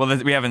it's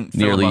we haven't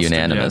nearly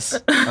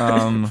unanimous.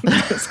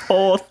 This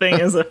whole thing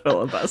is a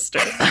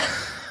filibuster.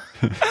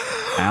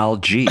 Al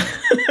G.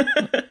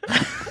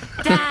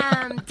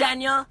 Damn,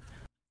 Daniel.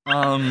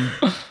 All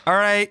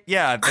right,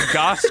 yeah, the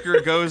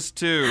Oscar goes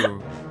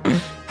to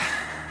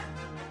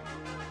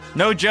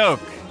No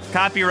Joke.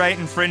 Copyright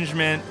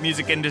infringement,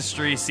 music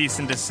industry, cease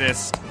and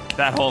desist,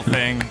 that whole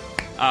thing.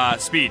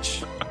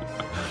 Speech.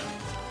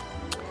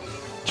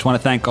 Just want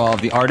to thank all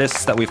of the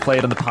artists that we've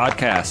played on the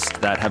podcast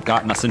that have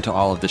gotten us into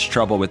all of this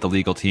trouble with the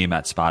legal team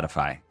at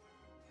Spotify.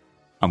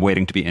 I'm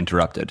waiting to be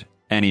interrupted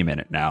any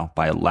minute now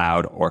by a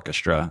loud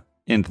orchestra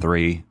in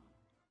 3,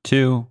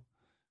 2,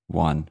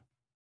 1.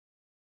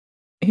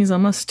 He's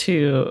almost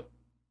too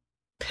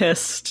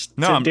pissed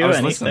to do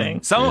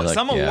anything.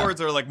 Some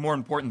awards are more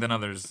important than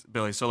others,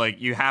 Billy. So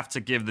you have to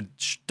give the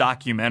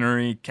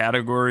documentary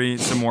category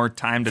some more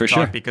time to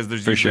talk because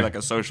there's usually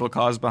a social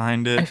cause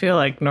behind it. I feel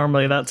like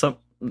normally that's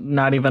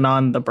not even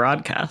on the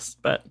broadcast,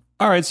 but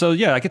all right. So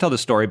I can tell the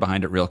story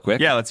behind it real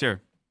quick. Yeah, let's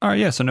hear. All right,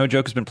 yeah. So No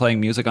Joke has been playing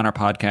music on our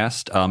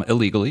podcast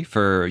illegally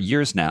for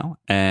years now,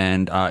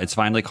 and it's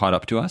finally caught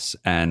up to us,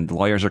 and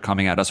lawyers are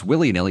coming at us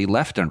willy-nilly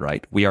left and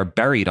right. We are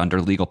buried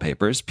under legal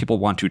papers. People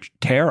want to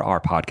tear our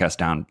podcast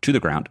down to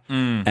the ground,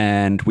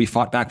 and we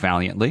fought back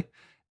valiantly,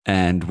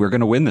 and we're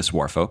going to win this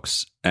war,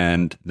 folks.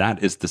 And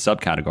that is the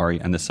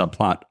subcategory and the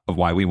subplot of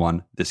why we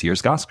won this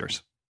year's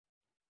Oscars.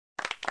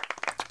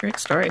 It's a great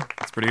story.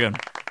 That's pretty good.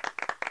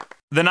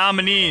 The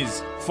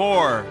nominees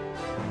for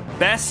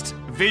Best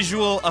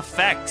Visual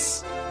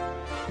Effects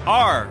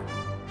are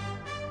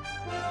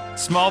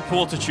small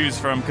pool to choose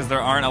from because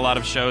there aren't a lot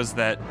of shows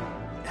that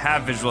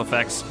have visual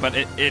effects, but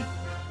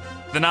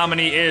the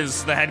nominee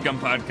is the HeadGum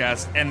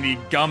Podcast, and the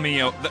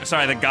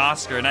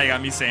Oscar, now you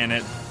got me saying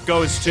it,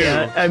 goes to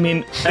the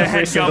every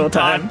single HeadGum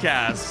time.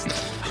 Podcast.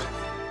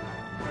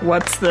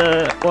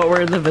 What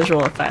were the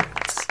visual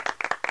effects?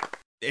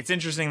 It's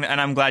interesting,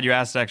 and I'm glad you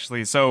asked,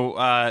 actually.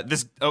 So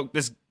this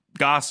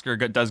Oscar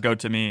does go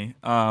to me,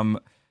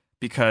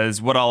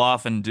 because what I'll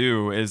often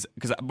do is,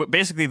 because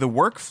basically the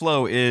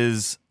workflow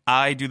is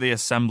I do the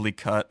assembly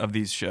cut of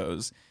these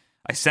shows.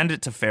 I send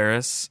it to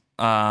Ferris,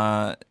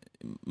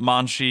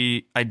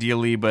 Manshi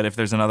ideally, but if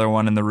there's another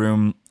one in the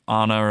room,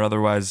 Anna or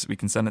otherwise, we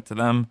can send it to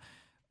them.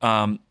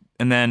 And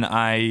then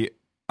I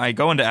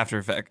go into After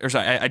Effects, or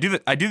sorry, I do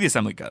the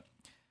assembly cut,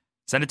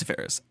 send it to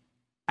Ferris.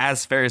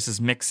 As Ferris is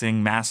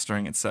mixing,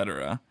 mastering,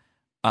 etc.,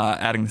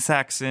 adding the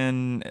sax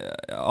in,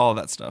 all of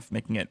that stuff,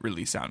 making it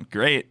really sound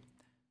great.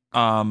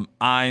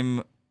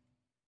 I'm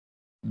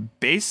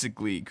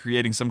basically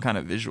creating some kind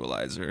of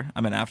visualizer.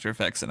 I'm in After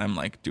Effects and I'm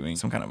doing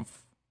some kind of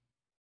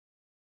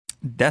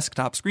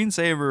desktop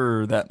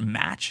screensaver that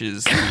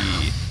matches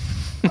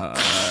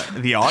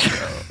the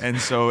audio. And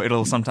so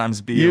it'll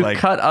sometimes be you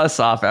cut us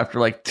off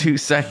after 2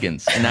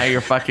 seconds and now you're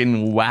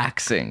fucking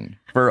waxing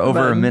for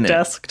over a minute.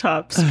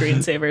 Desktop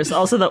screensavers.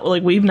 Also that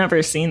we've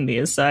never seen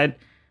these. So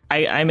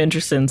I'm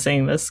interested in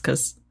seeing this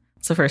because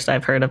it's the first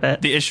I've heard of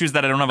it. The issue is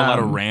that I don't have a lot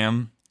of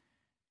RAM.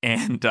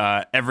 And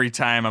every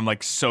time I'm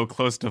like so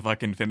close to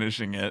fucking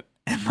finishing it,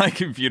 and my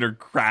computer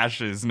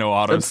crashes, no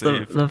autosave.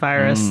 That's the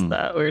virus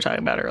that we were talking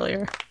about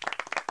earlier.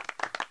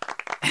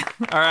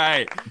 All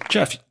right.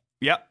 Jeff.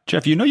 Yep.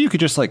 Jeff, you could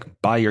just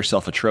like buy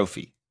yourself a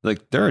trophy.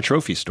 Like there are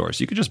trophy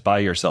stores. You could just buy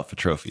yourself a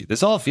trophy.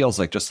 This all feels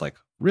like just like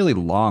really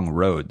long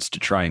roads to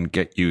try and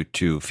get you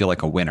to feel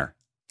like a winner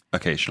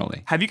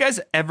occasionally. Have you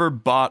guys ever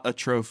bought a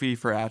trophy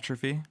for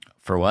atrophy?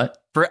 For what?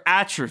 For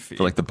atrophy.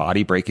 For like the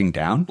body breaking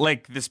down?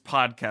 Like this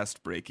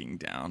podcast breaking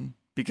down.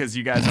 Because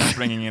you guys aren't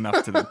bringing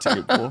enough to the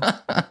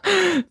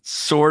table.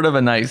 Sort of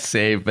a nice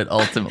save, but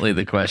ultimately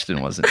the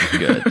question wasn't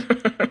good.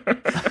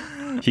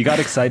 He got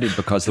excited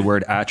because the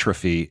word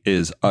atrophy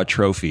is a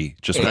trophy,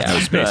 just with no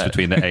space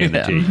between the A and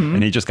the T.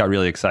 And he just got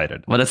really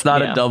excited. But it's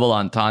not a double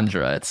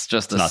entendre. It's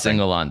just a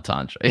single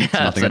entendre. Yeah,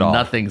 nothing at all.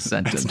 Nothing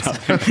sentence. It's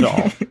nothing at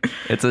all.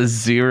 It's a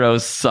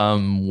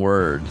zero-sum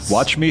words.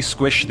 Watch me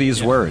squish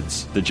these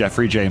words. The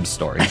Jeffrey James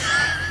story.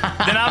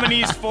 The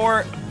nominees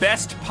for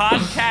Best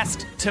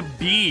Podcast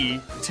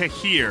to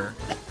Hear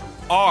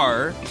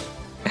are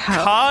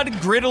Cod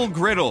Griddle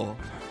Griddle.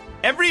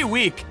 Every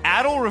week,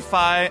 Adel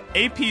Rafai,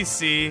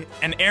 APC,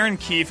 and Aaron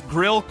Keefe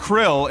grill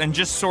krill and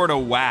just sort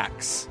of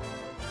wax.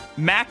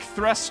 Mac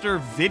Thruster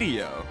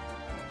Video.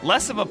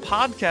 Less of a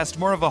podcast,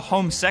 more of a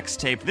home sex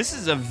tape. This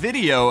is a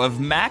video of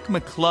Mac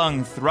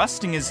McClung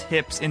thrusting his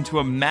hips into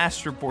a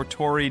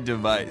masturbatory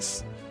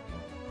device.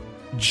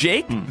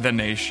 Jake the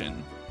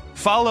Nation.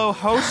 Follow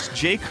host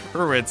Jake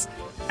Hurwitz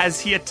as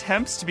he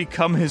attempts to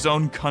become his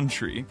own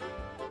country.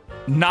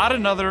 Not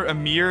another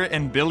Amir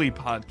and Billy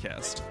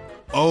podcast.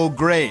 Oh,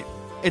 great.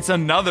 It's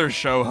another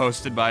show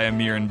hosted by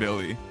Amir and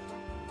Billy.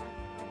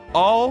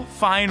 All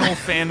Final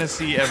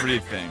Fantasy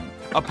Everything.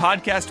 A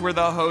podcast where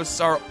the hosts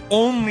are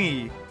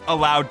only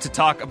allowed to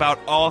talk about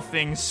all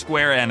things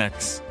Square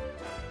Enix.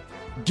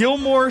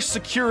 Gilmore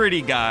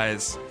Security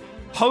Guys.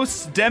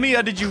 Hosts Demi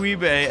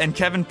Adejuibe and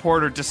Kevin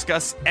Porter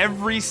discuss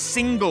every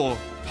single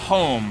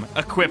home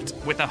equipped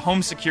with a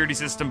home security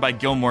system by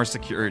Gilmore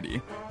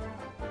Security.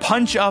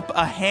 Punch Up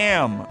a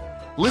Ham.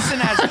 Listen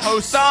as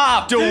host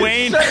Stop!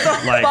 Dwayne.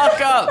 Shut the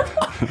fuck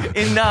up!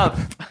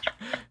 Enough.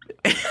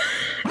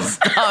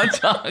 Stop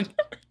talking.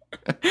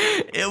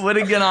 It would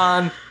have gone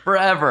on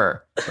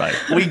forever. Right.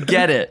 We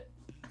get it.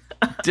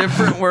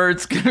 Different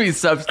words can be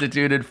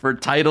substituted for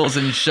titles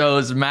and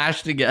shows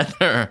mashed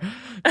together.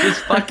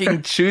 Just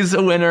fucking choose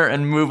a winner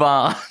and move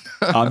on.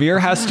 Amir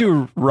has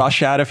to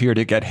rush out of here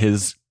to get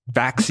his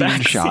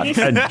vaccine shot.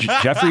 And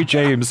Jeffrey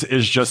James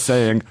is just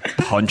saying,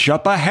 punch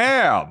up a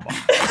ham.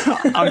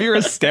 Amir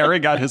is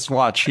staring at his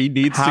watch. He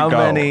needs to go.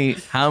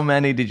 How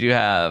many did you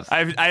have?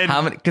 I had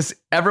how many? Because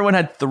everyone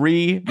had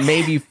 3,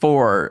 maybe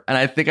 4. And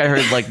I think I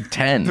heard like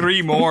 10.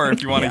 3 more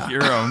if you want to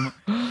hear them.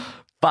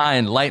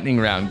 Fine, lightning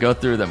round. Go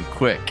through them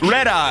quick.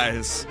 Red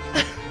Eyes.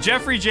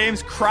 Jeffrey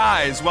James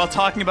cries while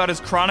talking about his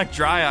chronic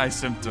dry eye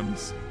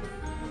symptoms.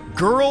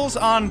 Girls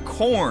on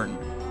Corn.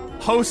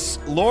 Hosts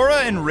Laura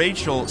and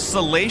Rachel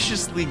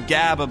salaciously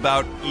gab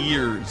about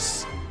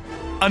ears.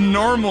 A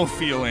Normal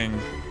Feeling.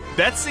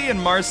 Betsy and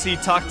Marcy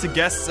talk to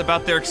guests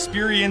about their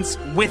experience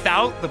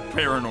without the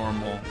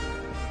paranormal.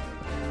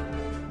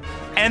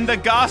 And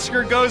the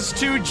Oscar goes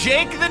to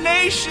Jake the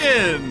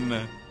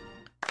Nation.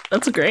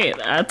 That's great.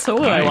 That's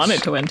what I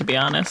wanted to win, to be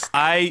honest.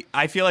 I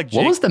feel like Jake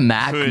What was the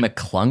Mac could...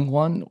 McClung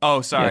one?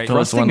 Oh, sorry.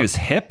 Thrusting his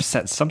hips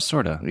at some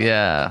sort of...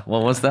 Yeah.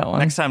 What was that one?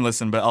 Next time,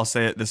 listen, but I'll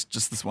say it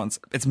this once.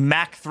 It's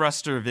Mac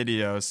Thruster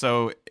Video,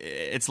 so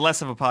it's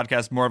less of a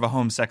podcast, more of a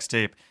home sex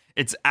tape.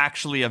 It's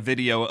actually a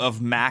video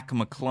of Mac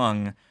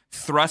McClung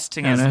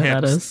thrusting his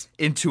hips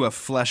into a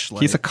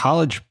fleshlight. He's a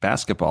college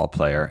basketball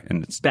player,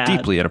 and it's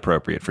deeply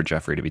inappropriate for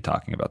Jeffrey to be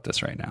talking about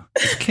this right now.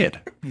 He's a kid.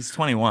 He's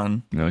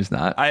 21. No, he's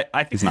not. I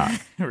think he's not.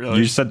 Really?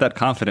 You said that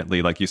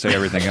confidently, like you say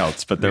everything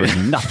else, but there was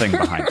nothing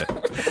behind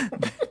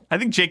it. I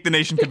think Jake the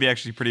Nation could be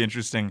actually pretty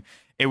interesting.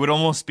 It would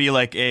almost be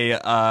like a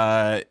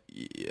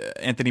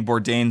Anthony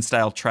Bourdain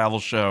style travel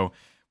show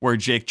where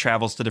Jake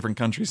travels to different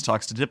countries,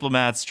 talks to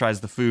diplomats,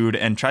 tries the food,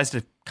 and tries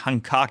to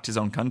concoct his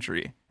own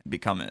country and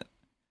become it.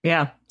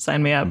 Yeah,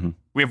 sign me up. Mm-hmm.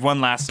 We have one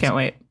last Can't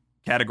wait.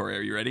 category.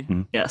 Are you ready?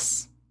 Mm-hmm.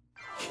 Yes.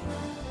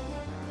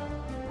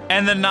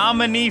 And the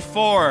nominee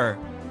for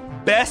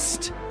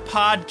Best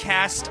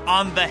Podcast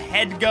on the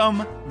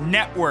HeadGum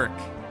Network.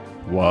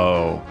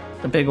 Whoa.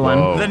 The big one.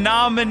 Whoa. The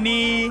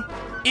nominee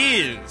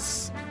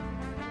is,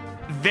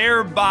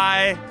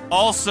 thereby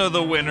also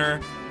the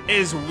winner,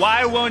 is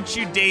Why Won't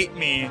You Date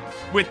Me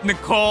with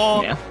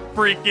Nicole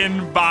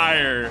freaking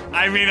Byer.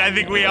 I mean, I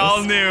think we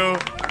all knew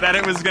that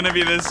it was going to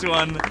be this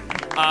one.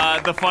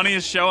 The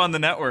funniest show on the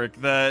network.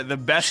 The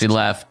best. She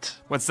left.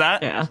 What's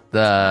that? Yeah.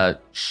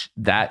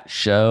 That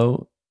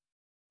show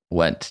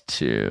went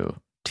to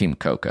Team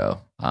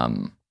Coco.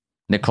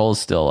 Nicole's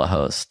still a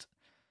host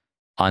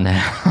on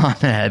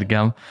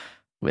HeadGum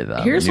with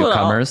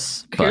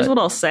newcomers. Here's what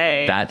I'll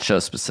say. That show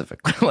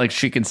specifically, like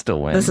she can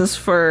still win. This is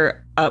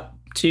for up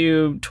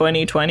to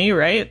 2020,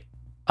 right?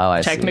 Oh,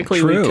 I Technically,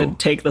 see. we True. could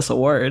take this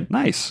award.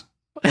 Nice.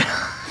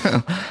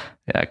 Yeah,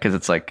 because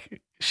it's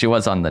like she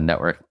was on the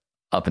network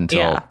up until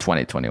Yeah.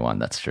 2021.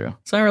 That's true.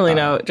 So I don't really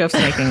know. Jeff's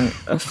making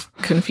a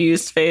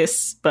confused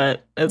face,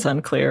 but it's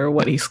unclear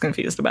what he's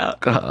confused about.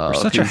 You're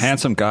such a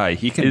handsome guy.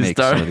 He can he's make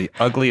some of the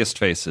ugliest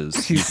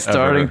faces. He's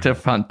starting to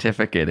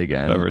pontificate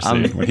again. Ever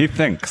see. When he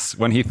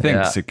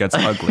thinks, it gets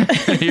ugly.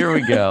 Here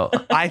we go.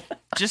 I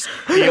just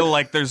feel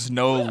like there's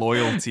no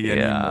loyalty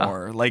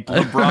anymore. Like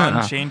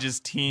LeBron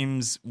changes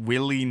teams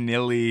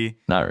willy-nilly.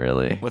 Not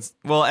really.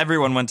 Well,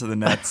 everyone went to the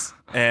Nets.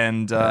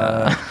 And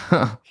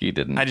he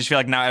didn't. I just feel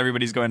like now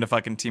everybody's going to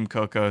fucking Team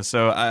Coco.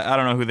 So I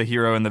don't know who the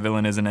hero and the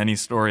villain is in any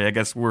story. I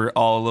guess we're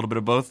all a little bit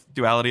of both.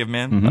 Duality of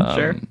man.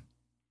 Sure.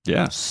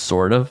 Yeah.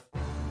 Sort of.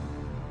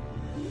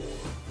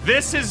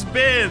 This has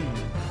been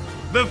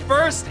the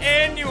first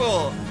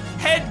annual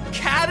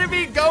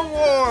HeadGoscars Gum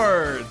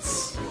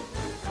Awards.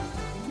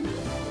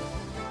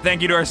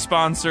 Thank you to our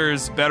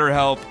sponsors,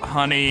 BetterHelp,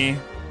 Honey.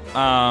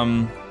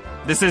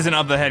 This isn't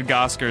of the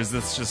HeadGoscars.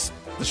 This is just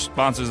the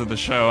sponsors of the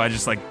show. I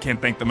just can't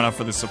thank them enough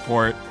for the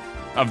support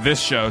of this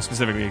show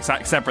specifically.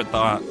 Separate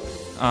thought.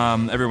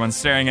 Everyone's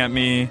staring at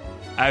me.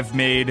 I've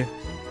made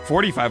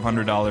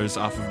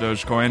 $4,500 off of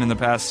Dogecoin in the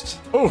past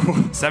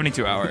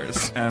 72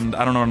 hours, and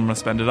I don't know what I'm going to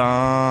spend it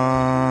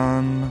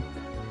on.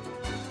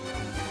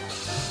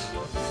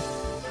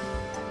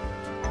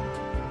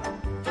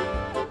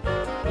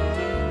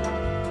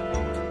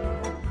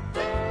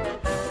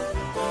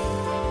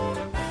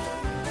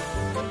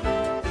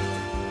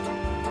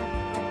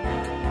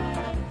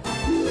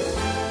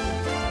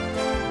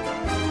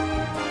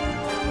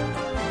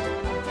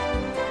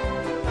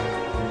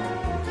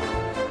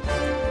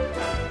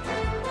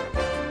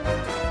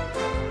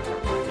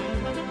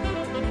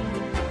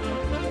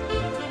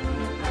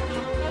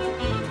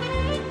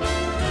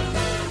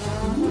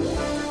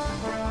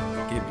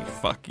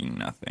 Fucking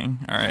nothing.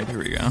 All right, here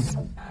we go.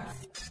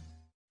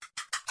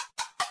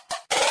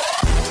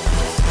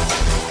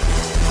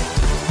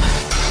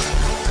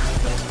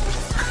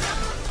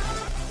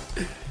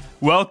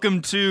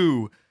 Welcome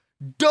to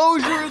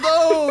Dozier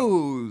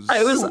Those.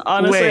 I was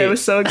honestly, I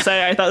was so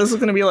excited. I thought this was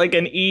going to be like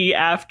an E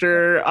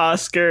after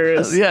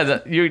Oscars. Yeah,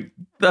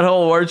 that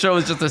whole award show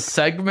was just a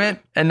segment,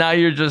 and now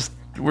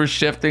we're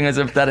shifting as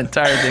if that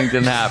entire thing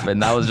didn't happen.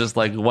 That was just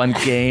like one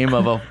game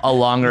of a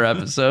longer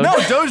episode. No,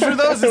 Dozier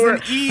Those is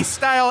an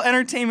E-style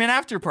entertainment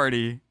after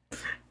party.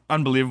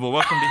 Unbelievable.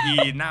 Welcome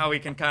to E. Now we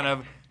can kind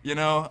of,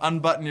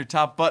 unbutton your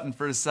top button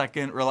for a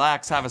second,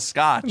 relax, have a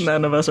scotch.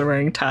 None of us are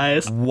wearing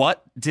ties.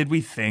 What did we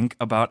think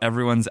about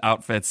everyone's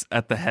outfits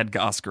at the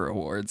HeadGoscar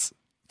Awards?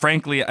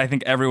 Frankly, I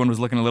think everyone was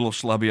looking a little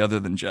schlubby other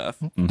than Jeff.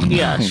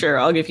 Yeah, sure.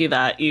 I'll give you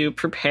that. You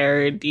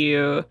prepared.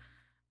 You're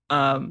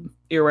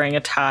wearing a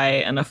tie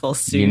and a full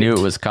suit. You knew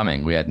it was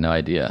coming. We had no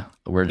idea.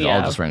 We're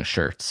all just wearing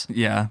shirts.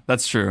 Yeah,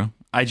 that's true.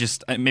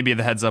 Maybe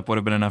the heads up would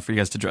have been enough for you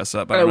guys to dress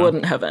up. I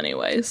wouldn't have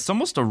anyways. It's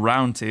almost a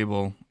round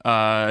table.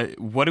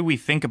 What do we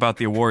think about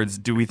the awards?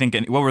 Do we think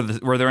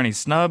were there any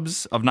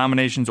snubs of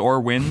nominations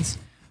or wins?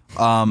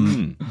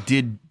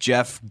 Did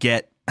Jeff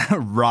get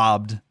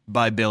robbed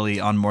by Billy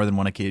on more than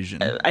one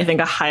occasion? I think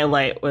a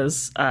highlight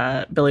was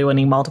Billy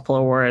winning multiple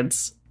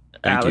awards.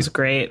 That was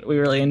great. We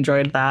really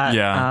enjoyed that.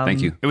 Yeah, thank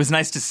you. It was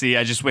nice to see.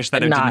 I just wish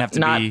that it didn't have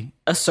to be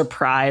a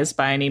surprise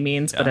by any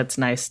means, but it's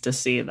nice to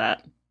see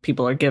that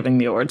people are giving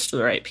the awards to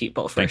the right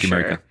people for Thank you,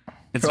 sure. Marika.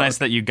 It's nice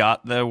that you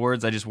got the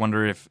awards. I just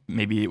wonder if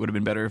maybe it would have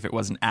been better if it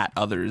wasn't at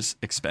others'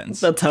 expense.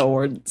 That's how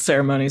award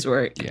ceremonies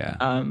work.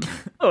 Yeah.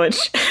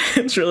 Which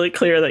it's really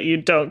clear that you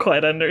don't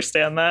quite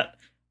understand that.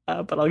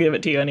 But I'll give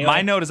it to you anyway.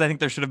 My note is I think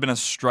there should have been a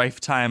Strife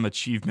Time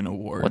Achievement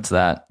Award. What's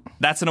that?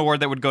 That's an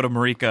award that would go to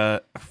Marika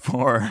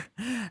for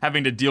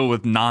having to deal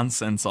with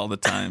nonsense all the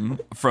time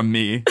from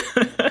me.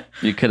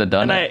 You could have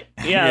done it.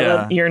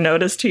 Your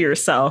notice to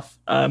yourself.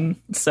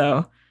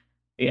 So,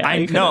 yeah.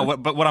 I know,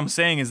 but what I'm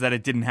saying is that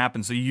it didn't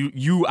happen. So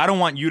I don't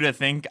want you to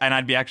think, and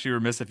I'd be actually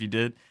remiss if you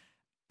did,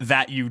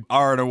 that you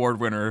are an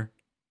award winner.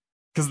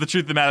 Because the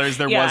truth of the matter is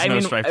there was no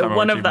Strife Time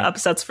one of the Achievement.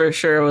 upsets for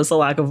sure was the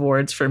lack of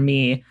awards for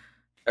me.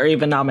 Or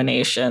even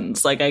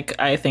nominations. Like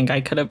I think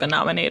I could have been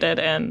nominated,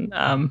 and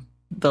and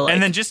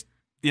then just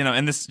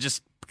and this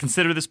just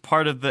consider this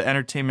part of the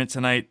Entertainment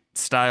Tonight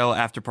style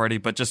after party.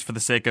 But just for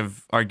the sake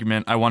of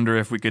argument, I wonder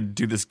if we could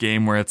do this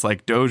game where it's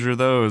like Doge or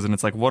those, and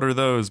it's like what are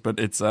those? But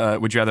it's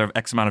would you rather have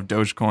X amount of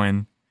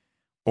Dogecoin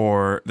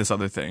or this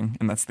other thing?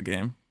 And that's the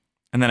game.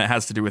 And then it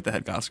has to do with the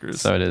HeadGoscars.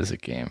 So it is a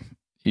game.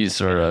 You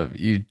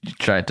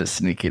tried to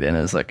sneak it in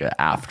as like an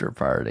after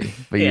party,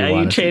 but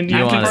you keep saying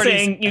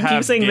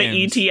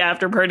games. the ET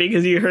after party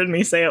because you heard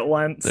me say it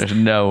once. There's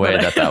no way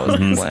that was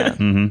the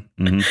plan.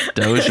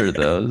 Doge or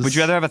those? Would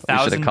you rather have 1,000?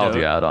 We should have called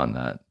you out on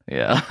that.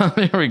 Yeah,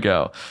 here we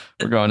go.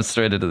 We're going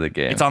straight into the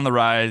game. It's on the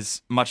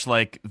rise, much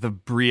like the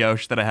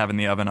brioche that I have in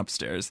the oven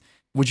upstairs.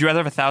 Would you rather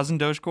have 1,000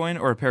 Dogecoin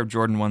or a pair of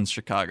Jordan 1's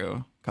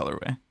Chicago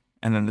colorway?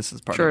 And then this is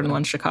part Jordan of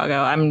 1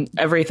 Chicago. I'm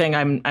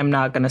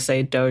not going to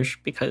say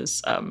Doge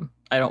because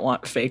I don't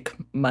want fake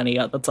money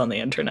that's on the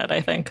internet,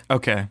 I think.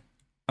 Okay.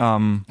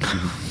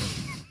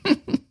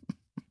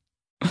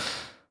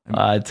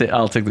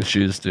 I'll take the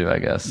shoes too, I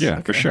guess.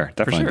 Yeah, for sure.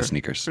 Definitely sure. the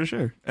sneakers. For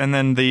sure. And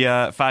then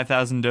the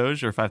 5,000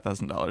 Doge or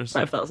 $5,000?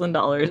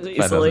 $5,000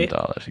 easily.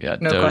 $5,000. Yeah,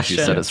 No Doge, question.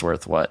 you said it's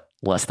worth what?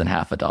 Less than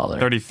half a dollar.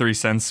 33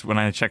 cents when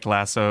I checked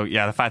last. So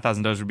yeah, the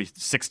 5,000 Doge would be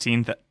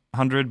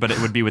 1,600, but it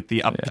would be with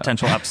the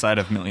potential upside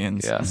of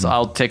millions. Yeah, so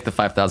I'll take the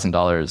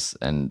 $5,000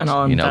 and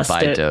I'll invest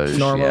buy it Doge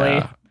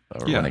normally.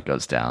 When it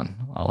goes down.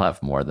 I'll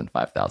have more than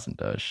 5,000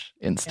 Doge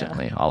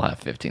instantly. I'll have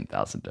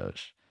 15,000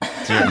 Doge.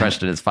 So your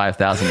question is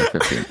 5,000 or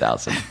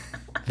 15,000?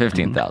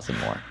 15,000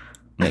 more.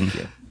 Thank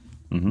you.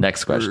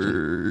 Next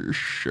question.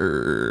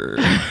 Sure.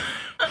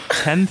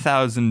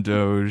 10,000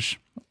 Doge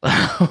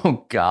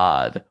Oh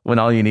God! When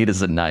all you need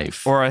is a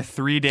knife. or a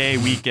 3-day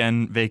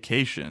weekend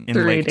vacation in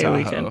 3-day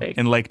Lake weekend Tahoe. vac-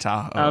 In Lake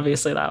Tahoe.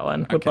 Obviously, that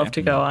one. Would love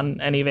to go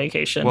on any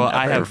vacation. Well,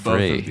 I ever. have both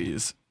free. of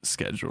these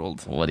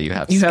scheduled What do you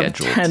have You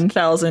scheduled? have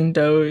 10,000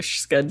 Doge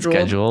scheduled.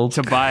 Scheduled?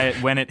 to buy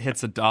it when it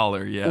hits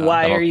 $1. Yeah.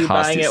 Why That'll are you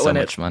cost buying you it so when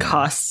much it money.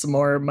 costs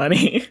more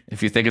money?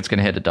 If you think it's going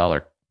to hit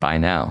 $1, buy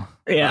now.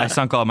 Yeah. I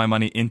sunk all my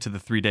money into the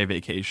 3-day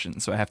vacation,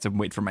 so I have to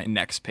wait for my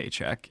next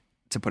paycheck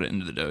to put it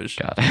into the Doge.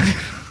 Got it.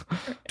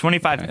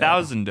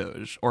 25,000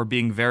 Doge or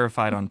being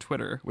verified on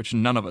Twitter, which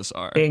none of us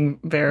are. Being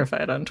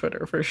verified on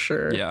Twitter for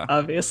sure. Yeah.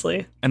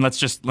 Obviously. And let's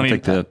just let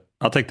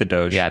I'll take the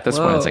Doge. Yeah, at this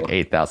point it's Whoa.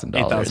 like $8,000.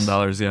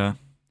 $8,000, yeah.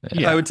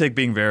 I would take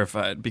being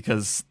verified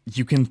because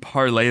you can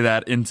parlay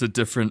that into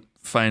different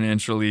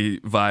financially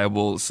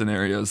viable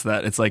scenarios.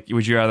 That it's like,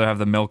 would you rather have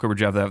the milk or would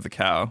you rather have the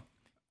cow?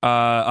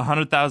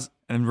 100,000.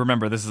 And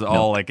remember, this is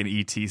all like an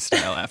ET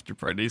style after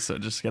party, so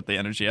just get the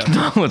energy out.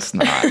 No, it's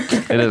not.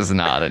 It is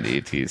not an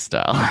ET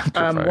style.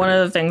 One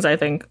of the things I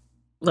think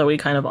that we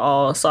kind of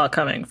all saw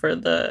coming for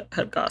the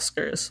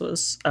HeadgOscars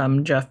was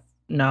Jeff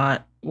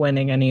not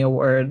winning any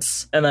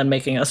awards and then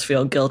making us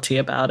feel guilty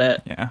about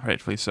it. Yeah,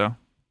 rightfully so.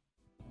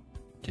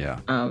 Yeah.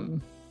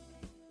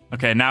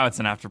 Okay, now it's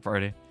an after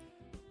party.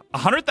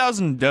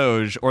 100,000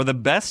 Doge or the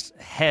best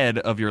head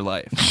of your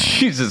life.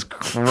 Jesus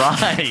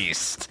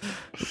Christ.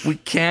 We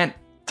can't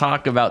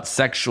talk about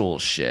sexual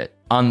shit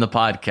on the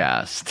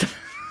podcast.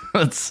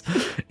 It's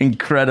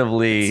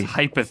incredibly... It's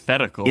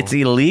hypothetical. It's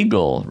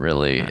illegal,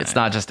 really. It's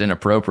not just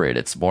inappropriate.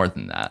 It's more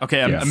than that.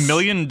 Okay, a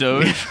million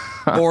Doge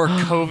or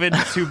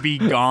COVID to be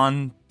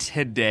gone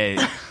today.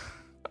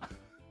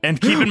 And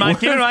keep in mind,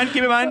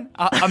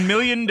 a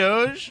million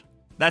Doge,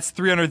 that's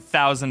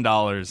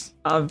 $300,000.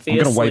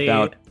 Obviously.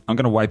 I'm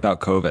gonna wipe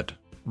out COVID.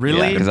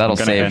 Really? Because that'll I'm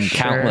gonna save end-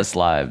 countless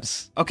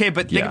lives. Okay,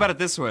 but think about it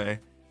this way.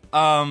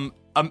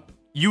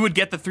 You would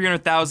get the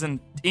 $300,000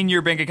 in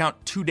your bank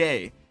account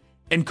today,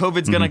 and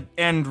COVID's gonna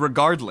end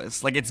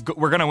regardless. Like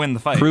we're gonna win the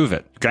fight. Prove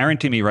it.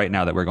 Guarantee me right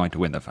now that we're going to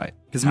win the fight.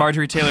 Because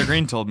Marjorie Taylor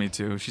Greene told me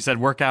to. She said,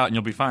 "Work out and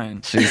you'll be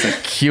fine." She's a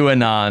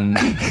QAnon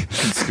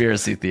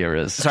conspiracy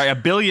theorist. Sorry, a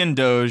billion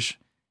Doge,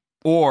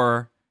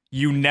 or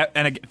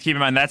and keep in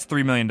mind that's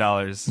 $3 million.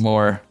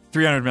 More.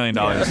 $300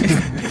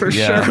 million. For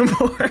Yeah. sure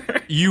more.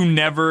 You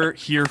never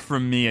hear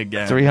from me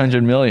again.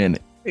 300 million.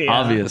 Yeah.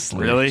 Obviously.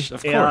 Really? Of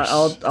course. Yeah,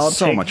 I'll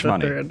so take much the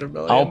money. 300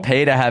 million. I'll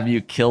pay to have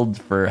you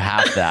killed for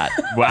half that.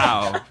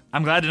 Wow.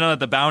 I'm glad to know that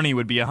the bounty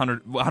would be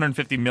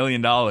 $150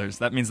 million.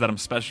 That means that I'm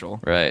special.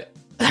 Right.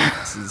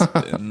 This has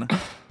been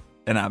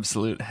an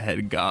absolute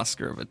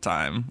HeadgOscar of a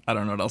time. I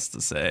don't know what else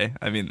to say.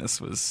 I mean,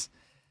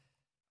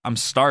 I'm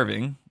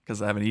starving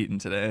because I haven't eaten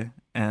today.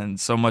 And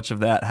so much of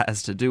that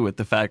has to do with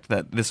the fact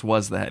that this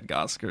was the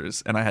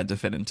HeadgOscars and I had to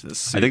fit into this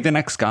suit. I think the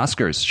next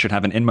Oscars should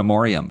have an in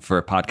memoriam for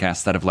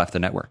podcasts that have left the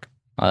network.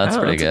 Oh, that's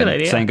pretty that's a good. good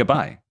idea. Saying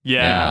goodbye.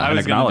 Yeah, I an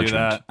was going to do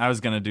acknowledgement. that. I was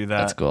going to do that.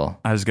 That's cool.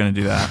 I was going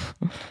to do that.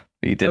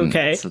 You didn't.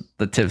 Okay. So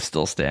the tip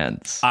still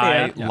stands.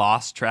 I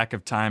lost track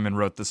of time and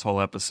wrote this whole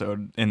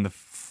episode in the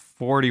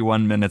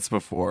 41 minutes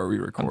before we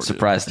recorded. I'm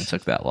surprised it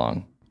took that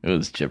long. It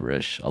was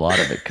gibberish. A lot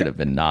of it could have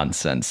been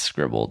nonsense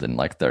scribbled in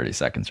like 30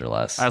 seconds or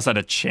less. I also had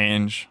to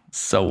change.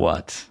 So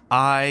what?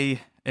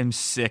 I am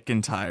sick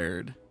and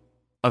tired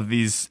of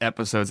these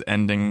episodes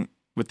ending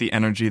with the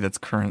energy that's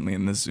currently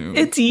in the Zoom.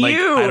 It's Like,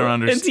 you. I don't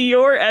understand. It's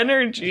your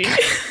energy.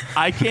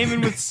 I came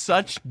in with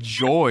such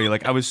joy.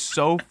 Like, I was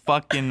so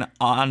fucking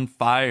on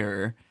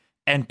fire.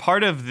 And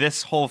part of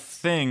this whole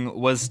thing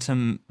was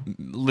to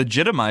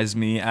legitimize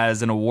me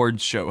as an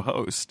awards show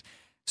host.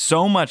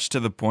 So much to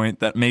the point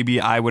that maybe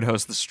I would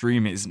host the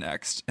Streamies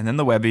next, and then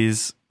the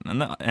Webbies,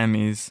 and then the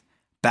Emmys,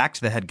 back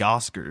to the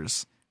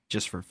HeadgOscars,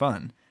 just for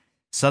fun.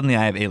 Suddenly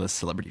I have A-list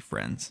celebrity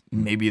friends.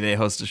 Maybe they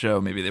host a show,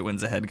 maybe they win a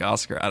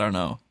HeadgOscar, I don't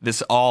know.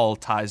 This all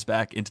ties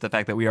back into the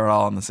fact that we are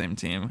all on the same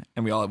team,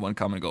 and we all have one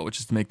common goal, which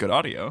is to make good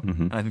audio.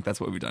 And I think that's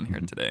what we've done here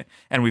today.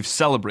 And we've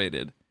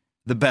celebrated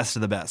the best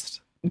of the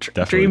best.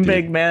 Dream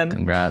big, man.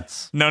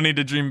 Congrats. No need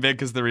to dream big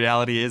because the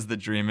reality is the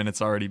dream and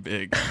it's already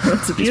big.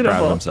 That's He's beautiful.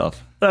 proud of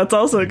himself. That's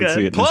also You can see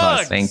good. it in his eyes.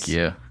 Plugs! Thank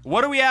you.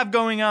 What do we have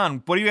going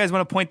on? What do you guys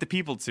want to point the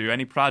people to?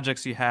 Any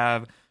projects you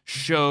have,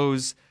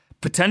 shows,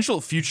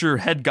 potential future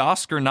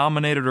HeadgOscar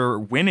nominated or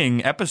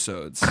winning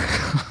episodes?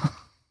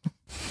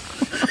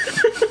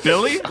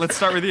 Billy, let's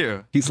start with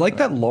you. He's like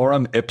that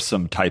lorem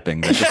ipsum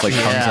typing that just like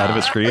comes out of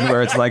a screen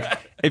where it's like,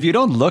 If you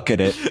don't look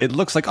at it, it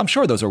looks like, I'm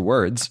sure those are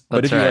words.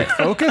 But if you like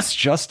focus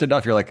just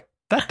enough, you're like,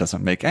 that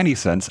doesn't make any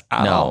sense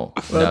at all.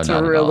 That's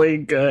a really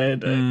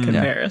good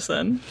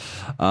comparison.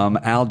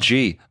 Al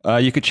G,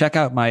 you could check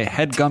out my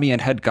Head Gummy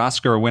and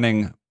HeadGoscar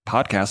winning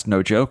podcast,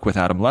 No Joke, with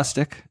Adam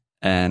Lustig,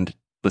 and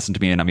listen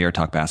to me and Amir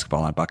talk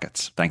basketball on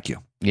buckets. Thank you.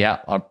 Yeah,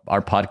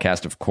 our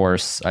podcast, of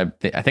course. I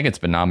think it's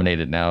been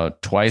nominated now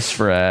twice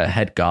for a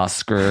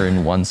HeadGoscar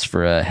and once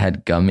for a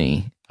Head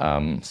Gummy.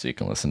 So you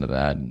can listen to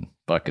that and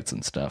buckets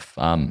and stuff.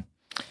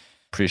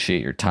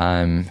 Appreciate your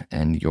time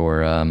and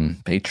your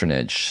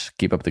patronage.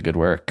 Keep up the good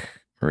work,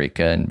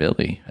 Marika and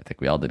Billy. I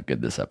think we all did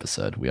good this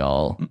episode. We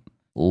all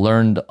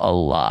learned a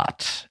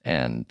lot,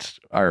 and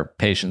our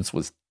patience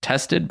was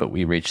tested, but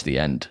we reached the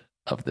end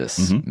of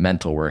this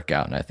mental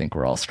workout, and I think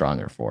we're all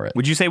stronger for it.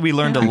 Would you say we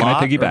learned a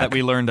lot, or that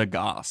we learned a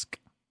gosk?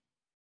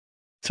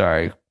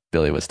 Sorry,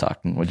 Billy was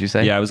talking. What'd you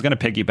say? Yeah, I was going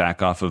to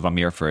piggyback off of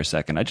Amir for a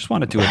second. I just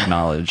wanted to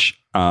acknowledge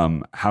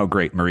how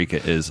great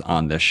Marika is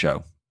on this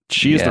show.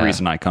 She is the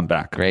reason I come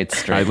back. Great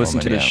straight I listen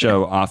woman, to this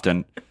show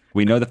often.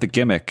 We know that the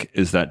gimmick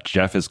is that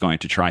Jeff is going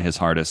to try his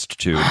hardest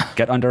to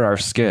get under our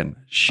skin.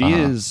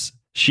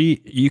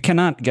 You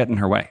cannot get in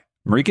her way.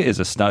 Marika is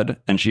a stud,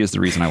 and she is the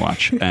reason I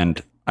watch.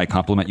 And I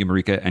compliment you,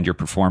 Marika, and your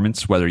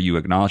performance, whether you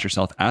acknowledge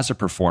yourself as a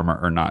performer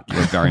or not.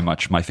 You're very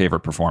much my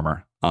favorite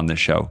performer on this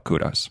show.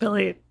 Kudos.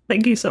 Billy,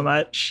 thank you so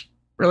much.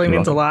 Really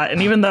means a lot.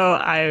 And even though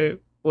I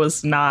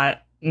was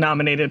not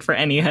nominated for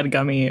any Head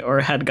Gummy or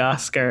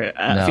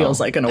HeadGoscar, feels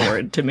like an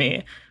award to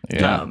me.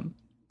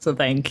 So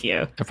thank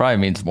you. It probably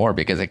means more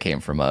because it came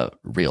from a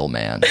real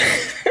man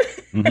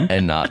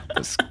and not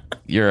this.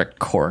 You're a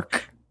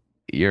cork.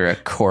 You're a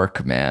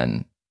cork,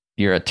 man.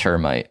 You're a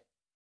termite.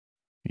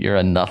 You're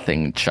a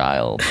nothing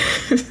child.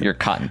 You're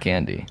cotton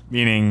candy.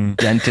 Meaning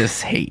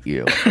dentists hate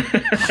you.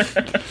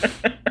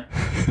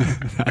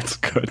 That's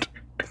good.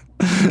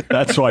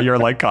 That's why you're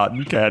like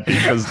cotton candy,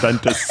 because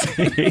dentists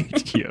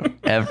hate you.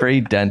 Every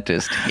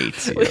dentist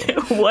hates you.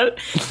 What?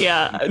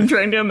 Yeah, I'm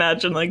trying to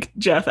imagine like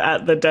Jeff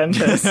at the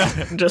dentist,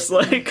 just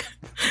like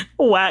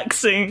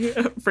waxing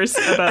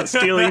about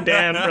Steely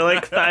Dan for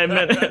like 5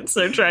 minutes.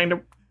 They're trying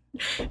to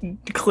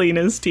clean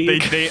his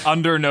teeth. They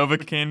under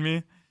Novocaine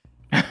me.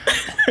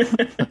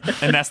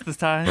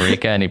 Anesthetize.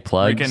 Marika, any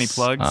plugs?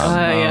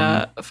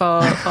 Yeah.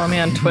 Follow me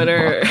on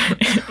Twitter,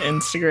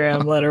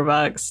 Instagram,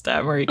 Letterboxd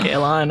at Marika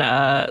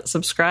Elon.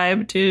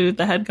 Subscribe to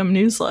the HeadGum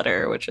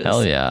newsletter, which is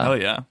Hell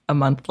yeah. a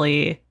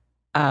monthly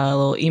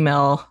little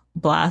email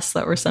blast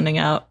that we're sending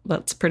out.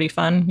 That's pretty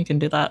fun. You can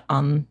do that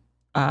on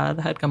the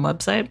HeadGum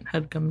website,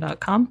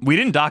 headgum.com. We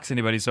didn't dox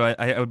anybody, so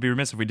I would be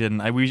remiss if we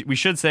didn't. We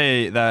should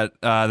say that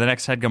the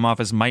next HeadGum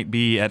office might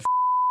be at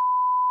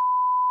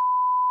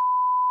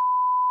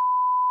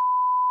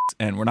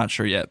and we're not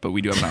sure yet, but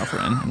we do have an offer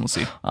in, and we'll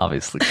see.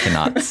 Obviously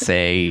cannot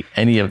say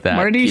any of that.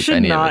 Marty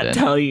should not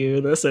tell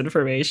you this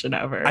information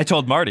ever. I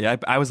told Marty.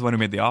 I was the one who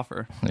made the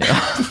offer.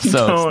 Yeah.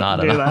 So it's not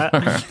an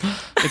offer.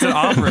 It's an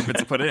offer if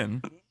it's put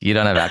in. You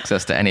don't have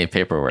access to any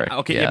paperwork.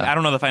 Okay, yeah. I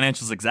don't know the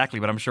financials exactly,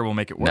 but I'm sure we'll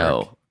make it work.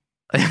 No.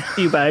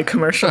 You buy a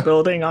commercial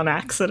building on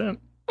accident.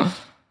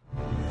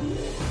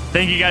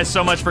 Thank you guys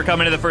so much for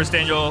coming to the first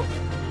annual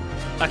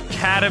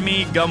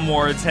Academy Gum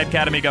Awards, Head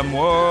Academy Gum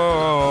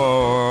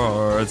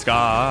Awards,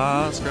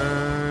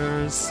 Oscars.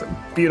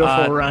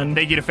 Beautiful run.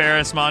 Thank you to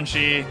Ferris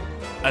Monchi,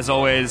 as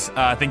always.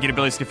 Thank you to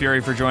Billy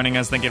Scafuri for joining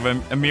us. Thank you to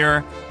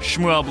Amir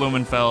Shmuel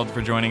Blumenfeld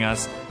for joining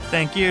us.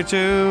 Thank you to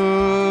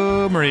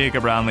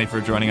Marika Brownlee for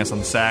joining us on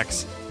the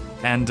sax.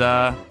 And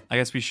I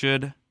guess we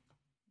should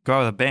go out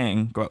with a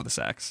bang. Go out with the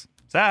sax.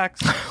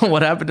 Sax.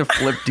 What happened to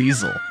Flip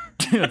Diesel?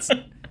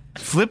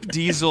 Flip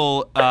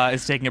Diesel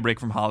is taking a break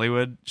from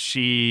Hollywood.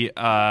 This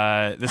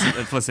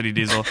is Felicity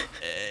Diesel.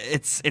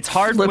 It's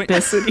hard.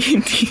 Diesel.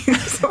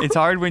 It's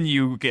hard when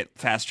you get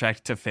fast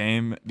tracked to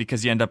fame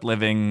because you end up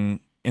living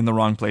in the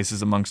wrong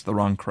places amongst the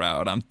wrong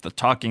crowd. I'm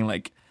talking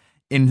like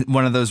in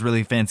one of those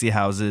really fancy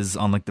houses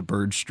on like the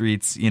Bird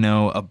Streets,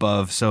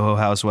 above Soho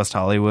House, West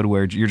Hollywood,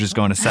 where you're just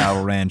going to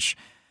Saddle Ranch,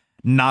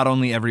 not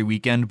only every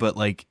weekend, but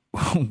like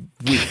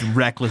with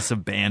reckless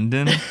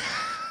abandon.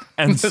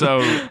 And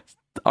so.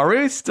 Are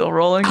we still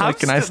rolling?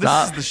 Can I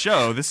stop?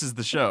 This is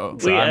the show.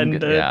 We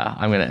end it. Yeah,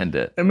 I'm going to end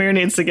it. Amir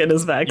needs to get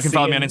his vaccine. You can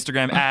follow me on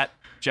Instagram at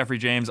Jeffrey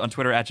James, on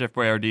Twitter at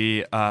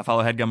JeffBoyRD.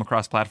 Follow HeadGum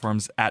across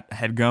platforms at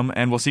HeadGum.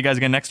 And we'll see you guys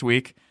again next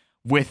week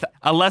with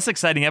a less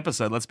exciting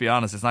episode. Let's be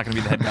honest. It's not going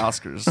to be the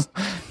HeadGoscars.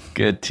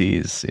 Good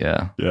tease.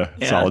 Yeah.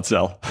 Solid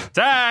sell.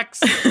 Tax!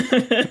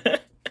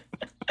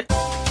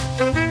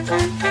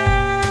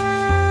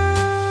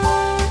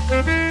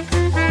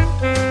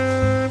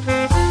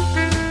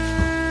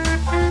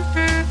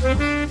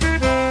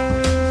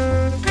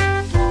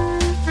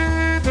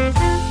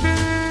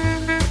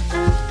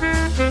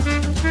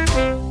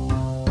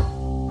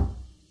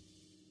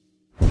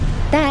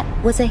 That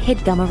was a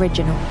HeadGum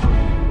original.